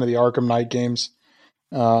huge fan of the Arkham Knight games.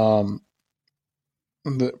 Again,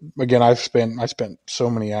 I spent so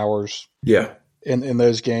many hours in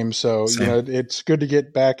those games. So, same. It's good to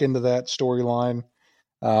get back into that storyline.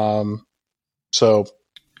 So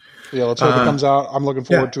let's hope it comes out. I'm looking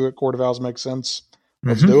forward to it. Court of Owls makes sense.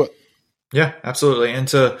 Let's do it. Yeah, absolutely. And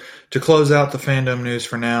to close out the fandom news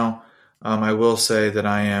for now, I will say that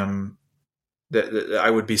I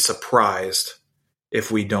would be surprised if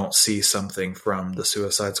we don't see something from the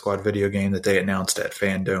Suicide Squad video game that they announced at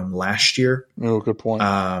Fandome last year. Oh, good point.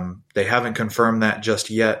 They haven't confirmed that just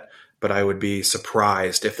yet, but I would be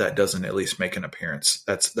surprised if that doesn't at least make an appearance.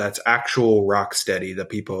 That's actual Rocksteady,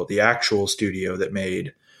 the actual studio that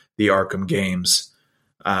made the Arkham games,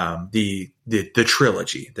 the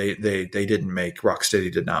trilogy. They didn't make,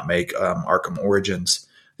 Rocksteady did not make Arkham Origins.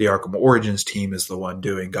 The Arkham Origins team is the one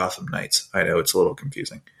doing Gotham Knights. I know it's a little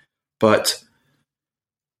confusing, but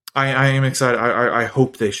I am excited. I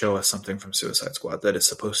hope they show us something from Suicide Squad that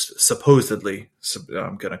is supposedly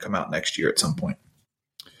going to come out next year at some point.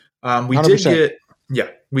 We 100%. Did get Yeah,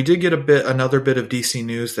 we did get another bit of DC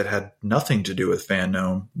news that had nothing to do with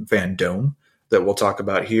Fandome that we'll talk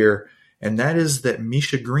about here, and that is that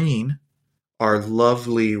Misha Green, our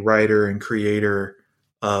lovely writer and creator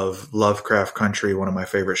of Lovecraft Country, one of my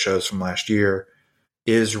favorite shows from last year,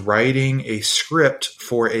 is writing a script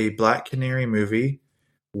for a Black Canary movie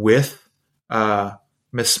with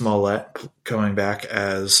Miss Smollett coming back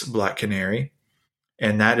as Black Canary.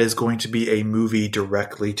 And that is going to be a movie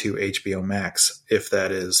directly to HBO Max, if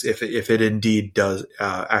it indeed does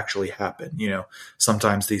actually happen. You know,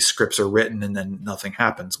 sometimes these scripts are written and then nothing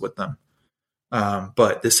happens with them.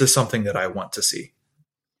 But this is something that I want to see.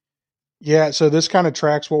 Yeah, so this kind of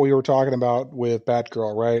tracks what we were talking about with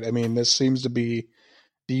Batgirl, right? I mean, this seems to be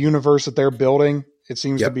the universe that they're building. It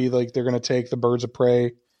seems to be like they're going to take the Birds of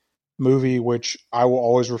Prey movie, which I will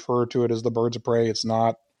always refer to it as the Birds of Prey. It's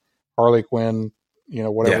not Harley Quinn, you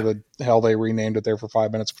know, whatever the hell they renamed it there for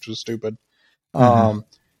 5 minutes, which was stupid.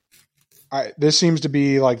 This seems to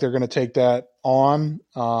be like they're going to take that on.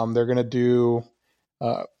 They're going to do,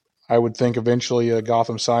 I would think eventually a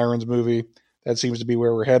Gotham Sirens movie. That seems to be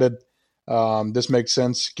where we're headed. This makes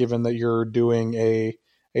sense given that you're doing a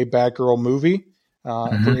Batgirl movie for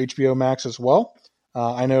HBO Max as well.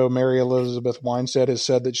 I know Mary Elizabeth Winstead has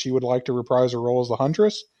said that she would like to reprise her role as the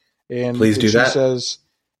Huntress. And please do that. Says,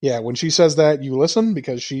 yeah, when she says that, you listen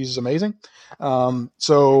because she's amazing.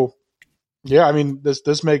 So, yeah, I mean,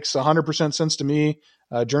 this makes 100% sense to me.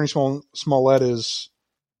 Journey Smollett is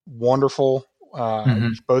wonderful,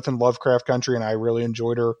 both in Lovecraft Country, and I really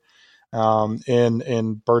enjoyed her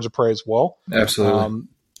in Birds of Prey as well. Absolutely.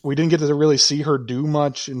 We didn't get to really see her do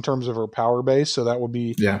much in terms of her power base, so that would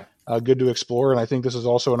be good to explore. And I think this is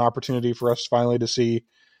also an opportunity for us finally to see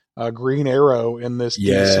Green Arrow in this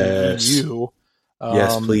DCEU.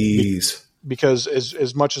 Yes, please. Because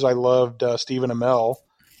as much as I loved Stephen Amell,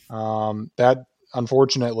 that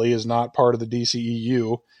unfortunately is not part of the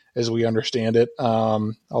DCEU as we understand it.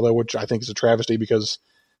 Although, which I think is a travesty because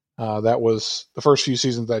that was the first few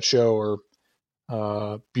seasons of that show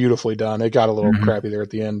are beautifully done. It got a little crappy there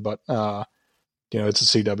at the end, but it's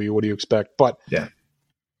a CW. What do you expect? But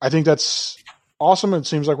I think that's awesome. It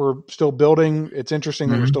seems like we're still building. It's interesting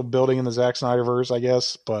that we're still building in the Zack Snyderverse, I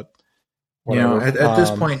guess, but whatever. At this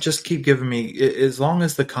point, just keep giving me, as long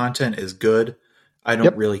as the content is good, I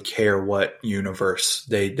don't really care what universe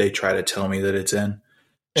they try to tell me that it's in.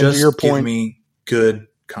 Just give me good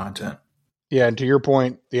content. Yeah, and to your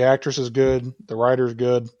point, the actress is good, the writer's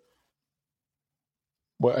good.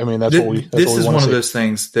 Well, I mean, this is one of those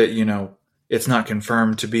things that, it's not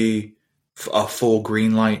confirmed to be a full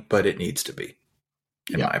green light, but it needs to be,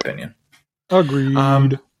 in my opinion.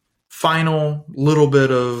 Agreed. Final little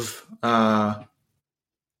bit of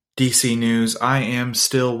DC news. I am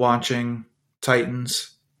still watching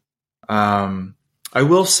Titans. I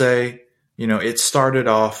will say, it started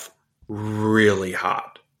off really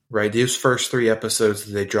hot, right? These first 3 episodes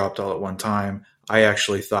that they dropped all at one time, I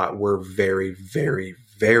actually thought were very, very,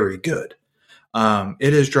 very good.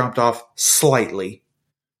 It has dropped off slightly.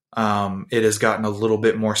 It has gotten a little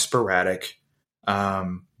bit more sporadic.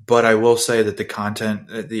 But I will say that the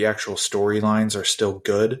content, the actual storylines are still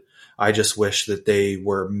good. I just wish that they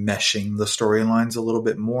were meshing the storylines a little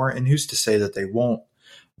bit more. And who's to say that they won't?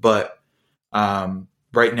 But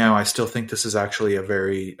right now, I still think this is actually a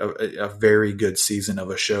very good season of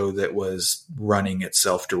a show that was running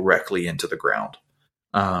itself directly into the ground.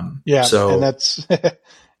 And that's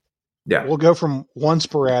we'll go from one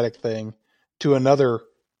sporadic thing to another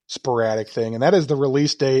sporadic thing, and that is the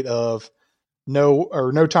release date of No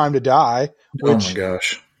Time to Die. Which, oh my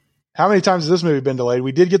gosh. How many times has this movie been delayed?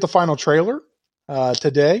 We did get the final trailer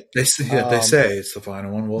today. They say it's the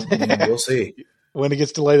final one. We'll see. When it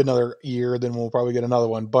gets delayed another year, then we'll probably get another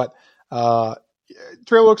one. But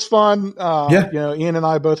trailer looks fun. Ian and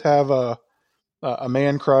I both have a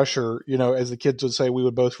man crush, or as the kids would say, we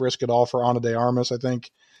would both risk it all for Ana de Armas, I think.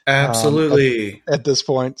 Absolutely. At this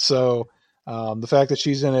point. So the fact that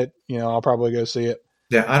she's in it, I'll probably go see it.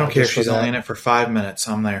 Yeah, I don't care if she's only in it for 5 minutes.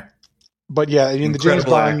 I'm there. But yeah, I mean, the James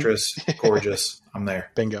Bond actress, gorgeous. I'm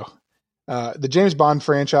there. Bingo. The James Bond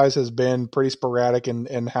franchise has been pretty sporadic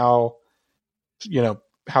in how,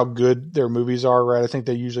 how good their movies are, right? I think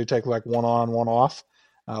they usually take like one on, one off.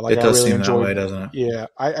 It does seem that way, doesn't it? Yeah,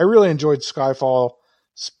 I really enjoyed Skyfall.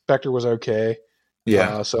 Spectre was okay.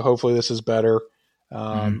 Yeah. So hopefully this is better.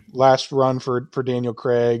 Last run for Daniel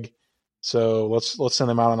Craig. So let's send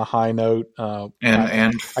him out on a high note.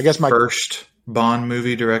 And I guess my first Bond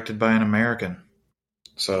movie directed by an American.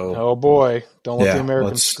 So oh boy, don't let the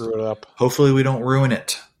Americans screw it up. Hopefully we don't ruin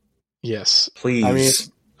it. Yes, please. I mean,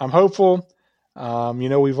 I'm hopeful.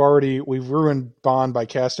 We've ruined Bond by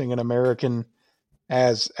casting an American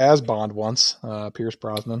as Bond once, Pierce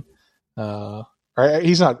Brosnan.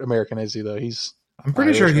 He's not American, is he, though? I'm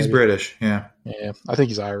pretty sure he's British. Yeah. Yeah. I think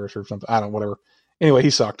he's Irish or something. I don't know, whatever. Anyway,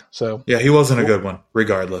 he sucked. So yeah, he wasn't a good one,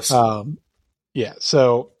 regardless. Yeah.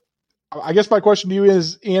 So I guess my question to you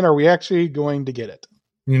is, Ian, are we actually going to get it?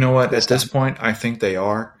 You know what? At this point, I think they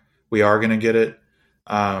are. We are going to get it.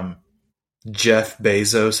 Jeff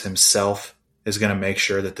Bezos himself is going to make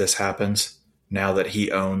sure that this happens now that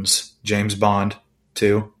he owns James Bond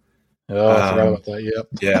too. Oh, I forgot about that. Yep.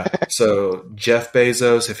 Yeah. So Jeff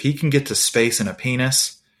Bezos, if he can get to space in a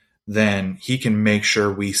penis, then he can make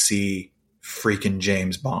sure we see freaking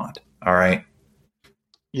James Bond. All right.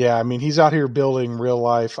 Yeah. I mean, he's out here building real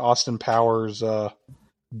life Austin Powers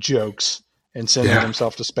jokes and sending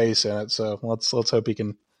himself to space in it. So let's hope he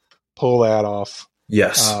can pull that off.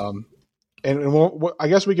 Yes. And I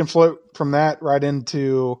guess we can float from that right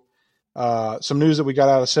into some news that we got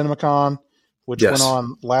out of CinemaCon, which went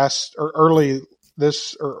on late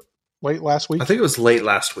last week. I think it was late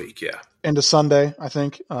last week. Yeah. Into Sunday, I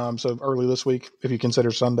think. So early this week, if you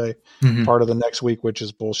consider Sunday part of the next week, which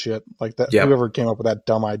is bullshit. Like that, whoever came up with that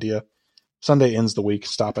dumb idea. Sunday ends the week.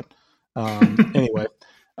 Stop it. Anyway,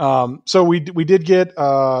 so we did get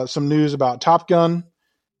some news about Top Gun.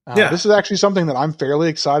 This is actually something that I'm fairly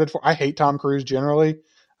excited for. I hate Tom Cruise generally,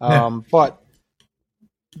 but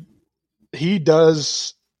he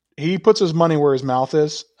puts his money where his mouth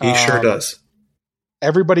is. He sure does.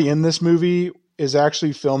 Everybody in this movie is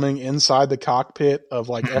actually filming inside the cockpit of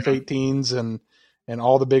like F-18s and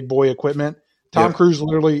all the big boy equipment. Tom Cruise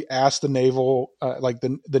literally asked the naval,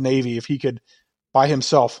 the Navy, if he could by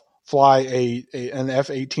himself fly an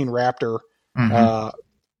F-18 Raptor,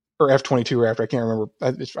 or F-22 Raptor. I can't remember.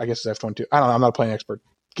 I guess it's F-22. I don't know. I'm not a plane expert.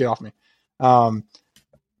 Get off me.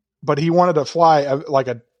 But he wanted to fly a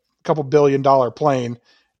couple $1 billion plane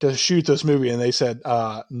to shoot this movie, and they said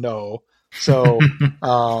no. So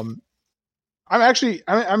I'm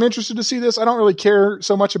interested to see this. I don't really care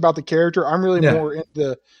so much about the character. I'm really more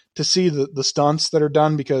into to see the stunts that are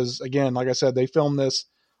done because, again, like I said, they filmed this.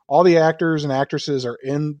 All the actors and actresses are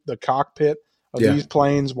in the cockpit of these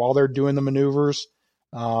planes while they're doing the maneuvers.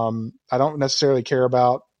 I don't necessarily care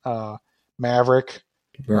about Maverick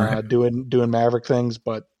doing Maverick things,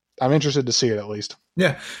 but I'm interested to see it at least.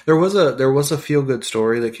 Yeah, there was a feel good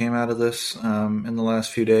story that came out of this in the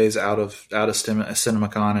last few days out of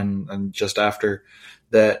CinemaCon and just after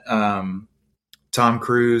that. Tom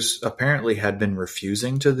Cruise apparently had been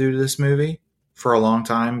refusing to do this movie for a long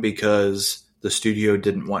time because the studio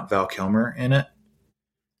didn't want Val Kilmer in it,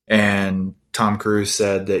 and Tom Cruise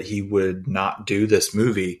said that he would not do this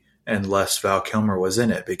movie unless Val Kilmer was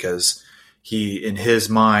in it because in his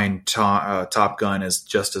mind, Top Gun is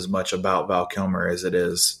just as much about Val Kilmer as it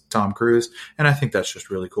is Tom Cruise. And I think that's just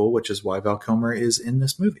really cool, which is why Val Kilmer is in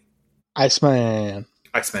this movie. Iceman.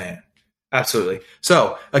 Absolutely.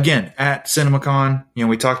 So again, at CinemaCon,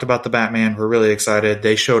 we talked about the Batman. We're really excited.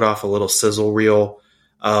 They showed off a little sizzle reel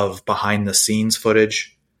of behind the scenes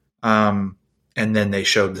footage. And then they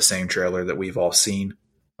showed the same trailer that we've all seen,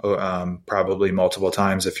 probably multiple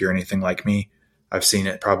times. If you're anything like me, I've seen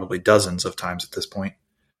it probably dozens of times at this point.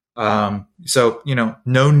 So,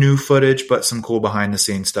 no new footage, but some cool behind the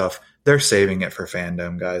scenes stuff. They're saving it for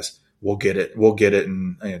Fandome, guys. We'll get it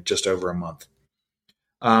in just over a month.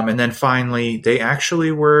 And then finally, they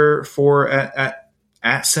actually were at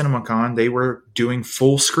CinemaCon, they were doing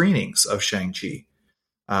full screenings of Shang-Chi.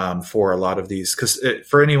 For a lot of these, because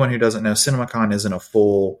for anyone who doesn't know, CinemaCon isn't a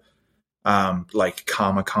full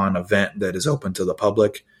Comic-Con event that is open to the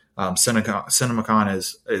public. CinemaCon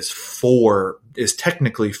is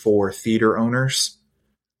technically for theater owners,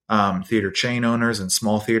 theater chain owners, and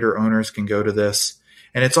small theater owners can go to this,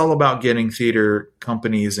 and it's all about getting theater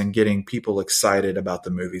companies and getting people excited about the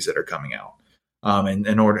movies that are coming out.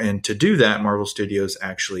 And to do that, Marvel Studios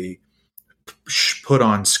actually put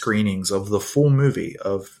on screenings of the full movie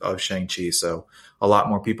of Shang-Chi. So a lot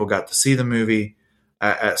more people got to see the movie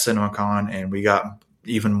at CinemaCon, and we got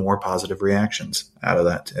even more positive reactions out of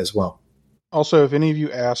that as well. Also, if any of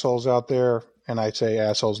you assholes out there, and I say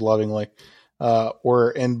assholes lovingly,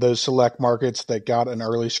 were in those select markets that got an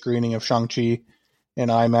early screening of Shang-Chi in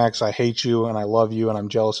IMAX, I hate you and I love you and I'm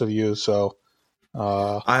jealous of you. So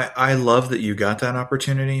I love that you got that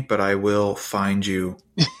opportunity, but I will find you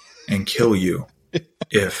and kill you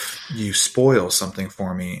if you spoil something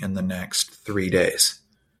for me in the next 3 days.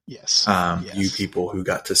 Yes. You people who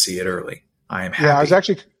got to see it early. I am happy. Yeah, I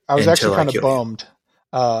was actually kind of bummed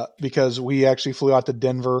because we actually flew out to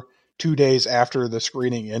Denver 2 days after the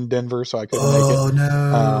screening in Denver, so I couldn't make it. Oh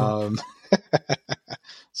no!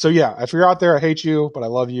 So yeah, if you're out there, I hate you, but I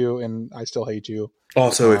love you, and I still hate you.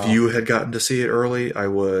 Also, if you had gotten to see it early, I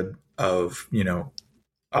would have,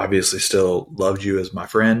 obviously still loved you as my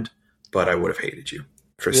friend, but I would have hated you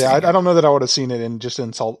for seeing it. I don't know that I would have seen it in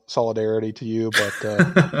solidarity to you, but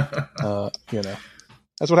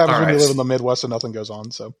that's what happens when you live in the Midwest and nothing goes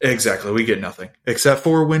on. So exactly, we get nothing except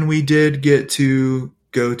for when we did get to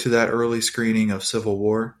go to that early screening of Civil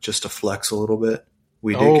War just to flex a little bit.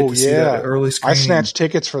 We did get to see that early screening. I snatched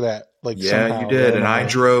tickets for that. You did, and I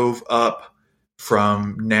drove up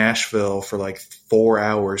from Nashville for 4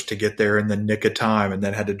 hours to get there in the nick of time, and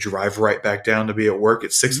then had to drive right back down to be at work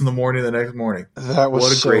at 6 a.m. the next morning. That was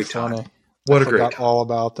what a so great funny. Time! What I a great time! All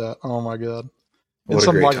about that. Oh my god! In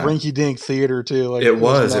some rinky-dink theater too. It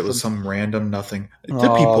was some random nothing. The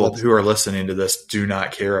people who are listening to this do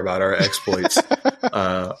not care about our exploits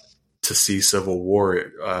to see Civil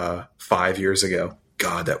War 5 years ago.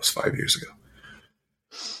 God, that was 5 years ago.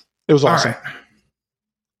 It was awesome. All right.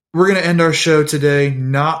 We're going to end our show today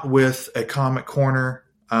not with a comic corner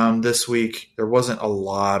this week. There wasn't a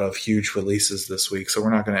lot of huge releases this week, so we're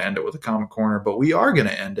not going to end it with a comic corner, but we are going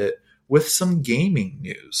to end it with some gaming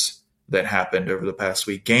news that happened over the past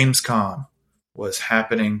week. Gamescom was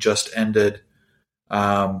happening, just ended.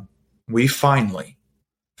 We finally,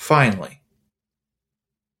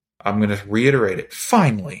 I'm going to reiterate it,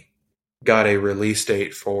 finally got a release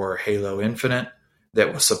date for Halo Infinite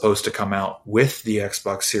that was supposed to come out with the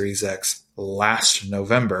Xbox Series X last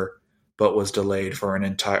November, but was delayed for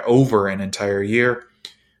over an entire year.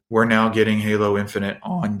 We're now getting Halo Infinite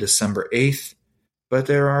on December 8th, but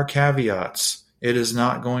there are caveats. It is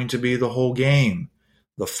not going to be the whole game.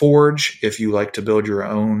 The Forge, if you like to build your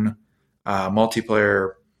own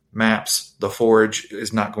multiplayer maps, the Forge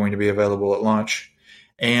is not going to be available at launch.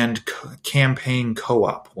 And campaign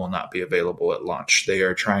co-op will not be available at launch. They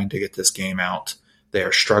are trying to get this game out. They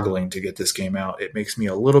are struggling to get this game out. It makes me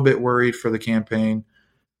a little bit worried for the campaign.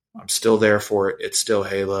 I'm still there for it. It's still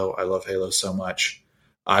Halo. I love Halo so much.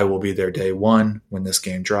 I will be there day one when this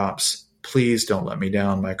game drops. Please don't let me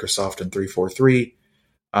down, Microsoft and 343.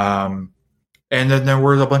 And then there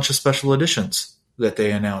were a bunch of special editions that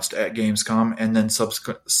they announced at Gamescom and then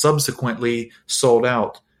subsequently sold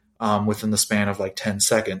out within the span of 10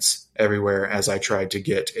 seconds everywhere as I tried to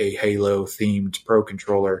get a Halo-themed Pro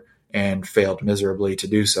Controller and failed miserably to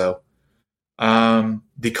do so.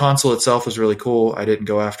 The console itself was really cool. I didn't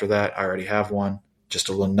go after that. I already have one. Just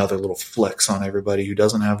another little flex on everybody who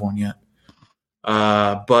doesn't have one yet.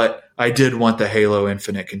 But I did want the Halo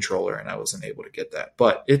Infinite controller, and I wasn't able to get that.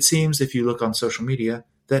 But it seems, if you look on social media,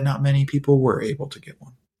 that not many people were able to get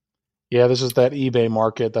one. Yeah, this is that eBay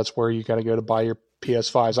market. That's where you got to go to buy your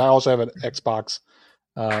PS5s. I also have an Xbox,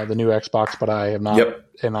 the new Xbox, but I have not. Yep.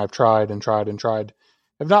 And I've tried and tried and tried.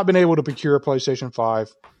 I've not been able to procure a PlayStation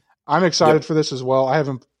 5. I'm excited for this as well. I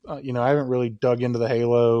haven't really dug into the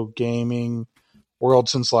Halo gaming world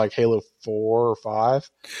since Halo 4 or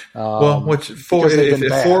 5. If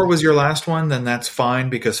 4 was your last one, then that's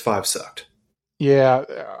fine because 5 sucked. Yeah,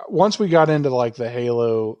 once we got into the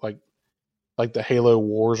Halo, the Halo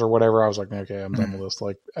Wars or whatever, I was like, okay, I'm done with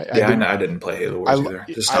this. I didn't play Halo Wars either.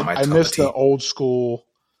 Just not my I missed the old school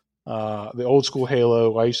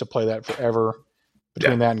Halo. I used to play that forever.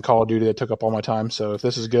 Between that and Call of Duty, that took up all my time. So if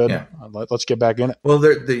this is good, let's get back in it. Well,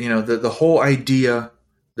 the whole idea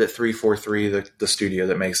that 343, the studio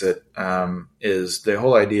that makes it, is the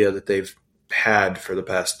whole idea that they've had for the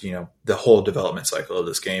past, the whole development cycle of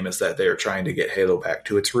this game is that they are trying to get Halo back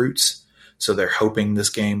to its roots. So they're hoping this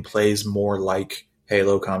game plays more like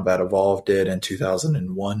Halo Combat Evolved did in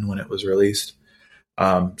 2001 when it was released.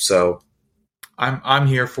 So I'm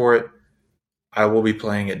here for it. I will be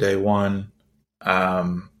playing it day one.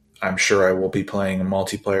 I'm sure I will be playing a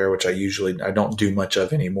multiplayer, which I don't do much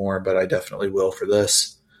of anymore, but I definitely will for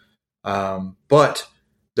this. But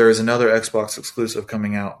there is another Xbox exclusive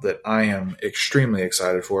coming out that I am extremely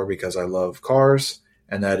excited for because I love cars,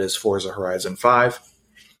 and that is Forza Horizon 5.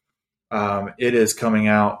 It is coming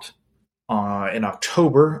out in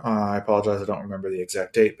October. I apologize, I don't remember the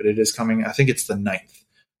exact date, but it is coming. I think it's the 9th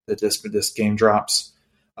that this game drops.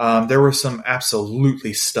 There were some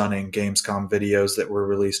absolutely stunning Gamescom videos that were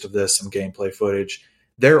released of this, some gameplay footage.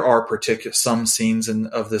 There are some scenes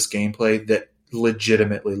of this gameplay that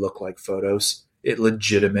legitimately look like photos. It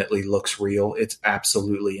legitimately looks real. It's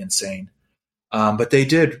absolutely insane. But they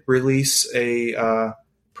did release a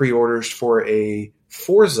pre-orders for a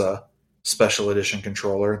Forza special edition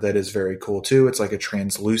controller that is very cool too. It's like a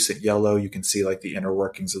translucent yellow. You can see the inner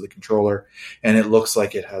workings of the controller, and it looks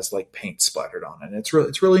like it has paint splattered on it.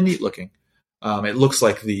 It's really neat looking. It looks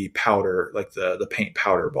like the powder, like the paint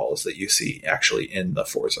powder balls that you see actually in the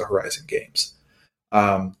Forza Horizon games.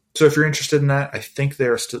 So if you're interested in that, I think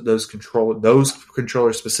there are those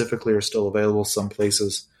controllers specifically are still available some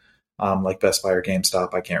places, like Best Buy or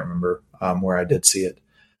GameStop. I can't remember where I did see it.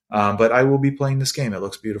 But I will be playing this game. It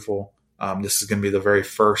looks beautiful. This is going to be the very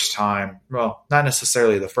first time. Well, not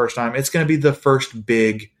necessarily the first time. It's going to be the first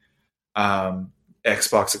big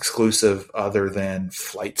Xbox exclusive other than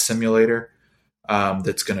Flight Simulator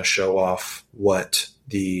that's going to show off what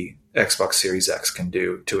the Xbox Series X can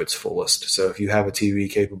do to its fullest. So if you have a TV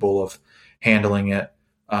capable of handling it,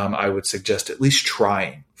 I would suggest at least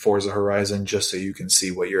trying Forza Horizon just so you can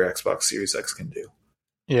see what your Xbox Series X can do.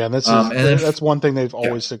 Yeah, that's one thing they've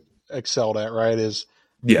always excelled at, right? Is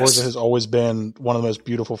Forza has always been one of the most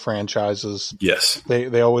beautiful franchises. Yes.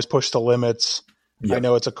 They always push the limits. Yep. I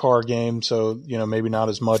know it's a car game, so maybe not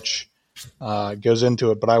as much goes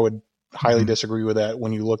into it, but I would highly disagree with that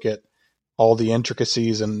when you look at all the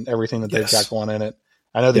intricacies and everything that they've got going in it.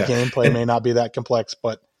 I know the gameplay may not be that complex,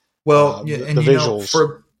 but the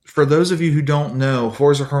visuals. For those of you who don't know,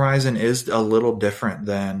 Forza Horizon is a little different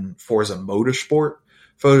than Forza Motorsport.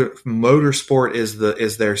 Motorsport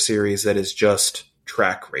is their series that is just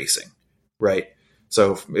track racing, right?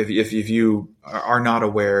 So if you are not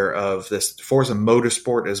aware of this, Forza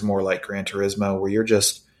Motorsport is more like Gran Turismo, where you're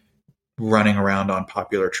just running around on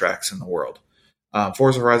popular tracks in the world.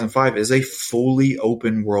 Forza Horizon 5 is a fully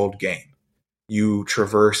open world game. You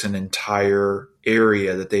traverse an entire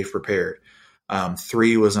area that they've prepared.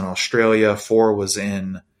 3 was in Australia, 4 was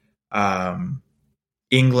in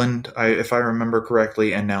England, if I remember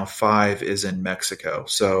correctly, and now 5 is in Mexico.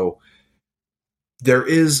 So there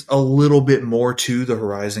is a little bit more to the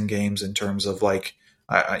Horizon games in terms of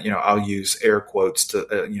I'll use air quotes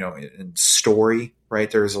to in story,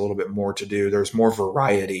 right? There's a little bit more to do. There's more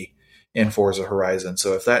variety in Forza Horizon.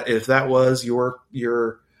 So if that was your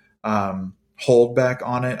holdback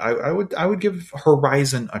on it, I would give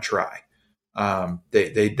Horizon a try.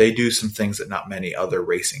 They do some things that not many other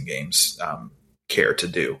racing games care to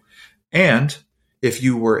do. And if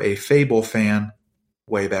you were a Fable fan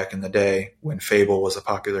way back in the day when Fable was a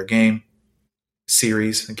popular game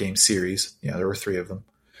series, there were 3 of them.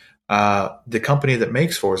 The company that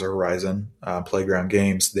makes Forza Horizon, Playground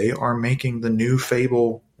Games, they are making the new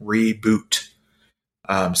Fable reboot.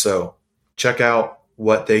 So check out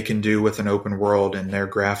what they can do with an open world and their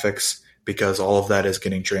graphics, because all of that is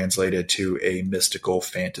getting translated to a mystical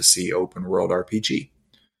fantasy open world RPG.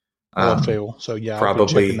 I love Fable, so I'll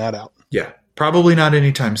be checking that out. Yeah, probably not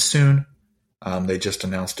anytime soon. They just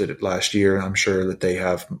announced it last year. I'm sure that they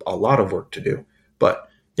have a lot of work to do, but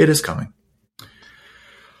it is coming.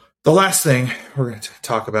 The last thing we're going to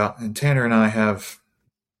talk about, and Tanner and I have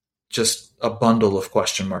just a bundle of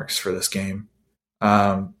question marks for this game.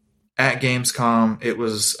 At Gamescom, it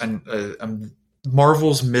was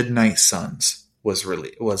Marvel's Midnight Suns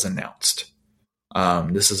was announced.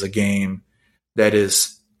 This is a game that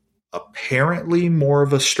is apparently more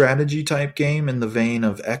of a strategy type game in the vein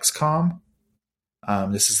of XCOM.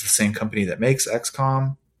 This is the same company that makes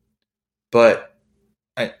XCOM, but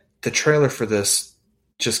the trailer for this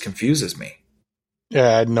just confuses me. Yeah,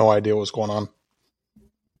 I had no idea what was going on.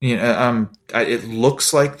 It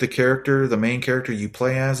looks like the main character you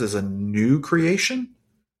play as is a new creation.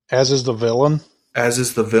 As is the villain.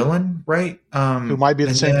 Right? Who might be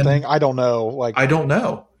the same thing. I don't know. I don't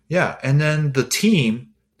know. Yeah. And then the team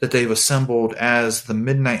that they've assembled as the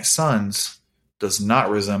Midnight Suns does not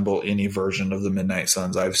resemble any version of the Midnight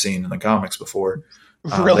Suns I've seen in the comics before.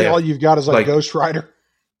 Really? All you've got is Ghost Rider?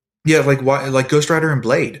 Yeah, like Ghost Rider and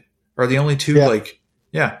Blade are the only two.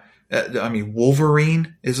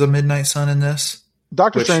 Wolverine is a Midnight Sun in this.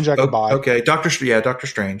 Doctor Strange I could buy. Okay, Doctor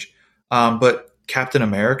Strange. But Captain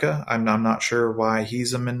America, I'm not sure why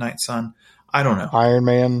he's a Midnight Sun. I don't know. Iron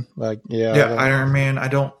Man, Iron Man. I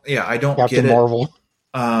don't Captain get it. Marvel.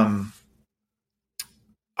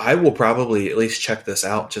 I will probably at least check this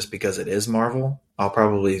out just because it is Marvel. I'll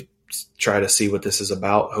probably try to see what this is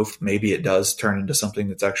about. Hope maybe it does turn into something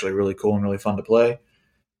that's actually really cool and really fun to play.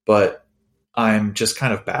 But I'm just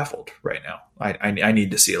kind of baffled right now. I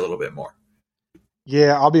need to see a little bit more.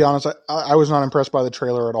 Yeah, I'll be honest. I was not impressed by the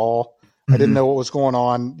trailer at all. I didn't know what was going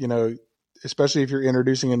on. Especially if you're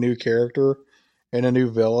introducing a new character and a new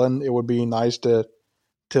villain, it would be nice to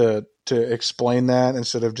explain that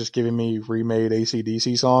instead of just giving me remade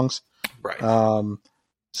AC/DC songs. Right.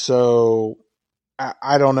 So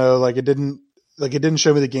I don't know. It didn't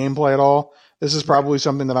show me the gameplay at all. This is probably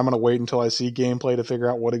something that I'm going to wait until I see gameplay to figure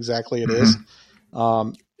out what exactly it is.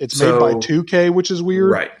 It's made by 2K, which is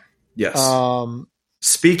weird. Right. Yes.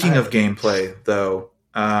 Speaking of gameplay, though,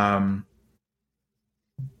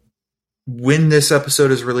 when this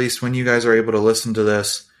episode is released, when you guys are able to listen to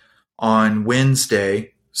this, on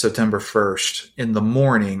Wednesday, September 1st, in the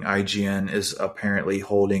morning, IGN is apparently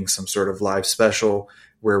holding some sort of live special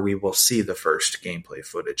where we will see the first gameplay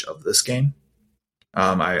footage of this game.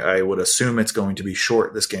 I would assume it's going to be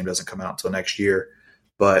short. This game doesn't come out until next year.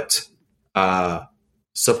 But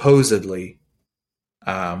supposedly,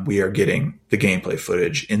 we are getting the gameplay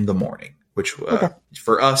footage in the morning, which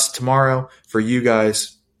for us tomorrow, for you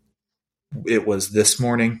guys, it was this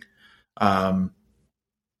morning. So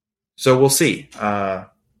we'll see. I'm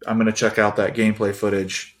going to check out that gameplay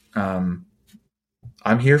footage. I'm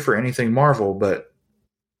here for anything Marvel, but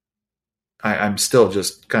I'm still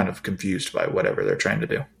just kind of confused by whatever they're trying to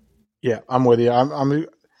do. Yeah, I'm with you.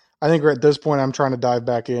 I think at this point I'm trying to dive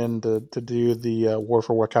back in to do the War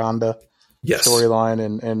for Wakanda storyline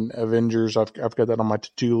and Avengers. I've got that on my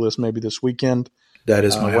to-do list maybe this weekend. That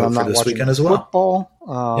is my hope for this weekend as well.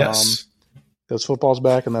 Football. Yes. Because football's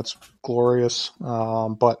back and that's glorious.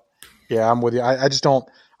 But yeah, I'm with you. I just don't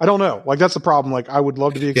know. Like, that's the problem. Like, I would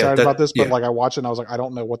love to be excited about this, but like, I watch it and I was like, I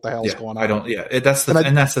don't know what the hell's going on. That's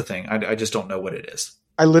the thing. I just don't know what it is.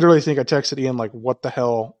 I literally think I texted Ian, like, what the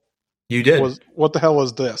hell? You did. What the hell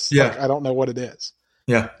is this? Yeah. Like, I don't know what it is.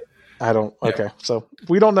 Yeah. I don't. Okay. So if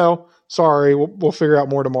we don't know, sorry, we'll figure out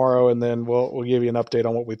more tomorrow and then we'll give you an update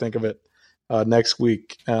on what we think of it next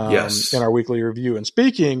week in our weekly review. And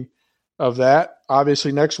speaking of that,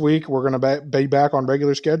 obviously next week we're going to be back on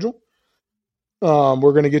regular schedule. We're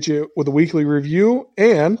going to get you with a weekly review,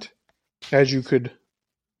 and as you could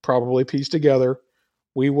probably piece together,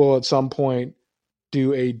 we will at some point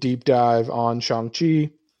do a deep dive on Shang-Chi.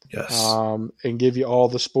 Yes. And give you all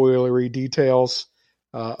the spoilery details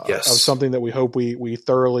of something that we hope we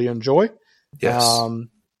thoroughly enjoy. Yes.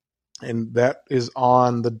 And that is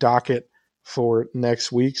on the docket for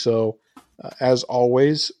next week. So as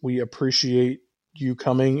always, we appreciate you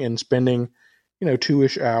coming and spending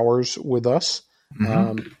 2-ish hours with us.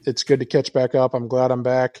 Mm-hmm. It's good to catch back up. I'm glad I'm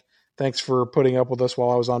back. Thanks for putting up with us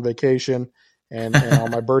while I was on vacation and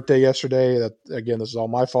on my birthday yesterday. That, again, this is all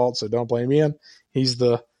my fault, so don't blame Ian. He's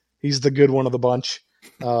the good one of the bunch.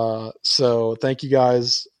 So thank you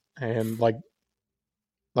guys. And like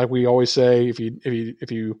we always say, if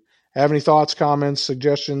you have any thoughts, comments,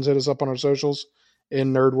 suggestions, hit us up on our socials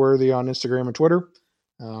in Nerdworthy on Instagram and Twitter.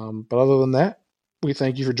 But other than that, we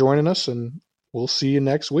thank you for joining us, and we'll see you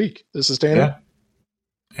next week. This is Tanner. Yeah.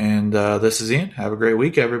 And this is Ian. Have a great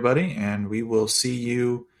week, everybody. And we will see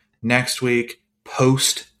you next week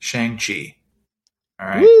post Shang-Chi. All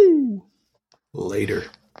right. Woo! Later.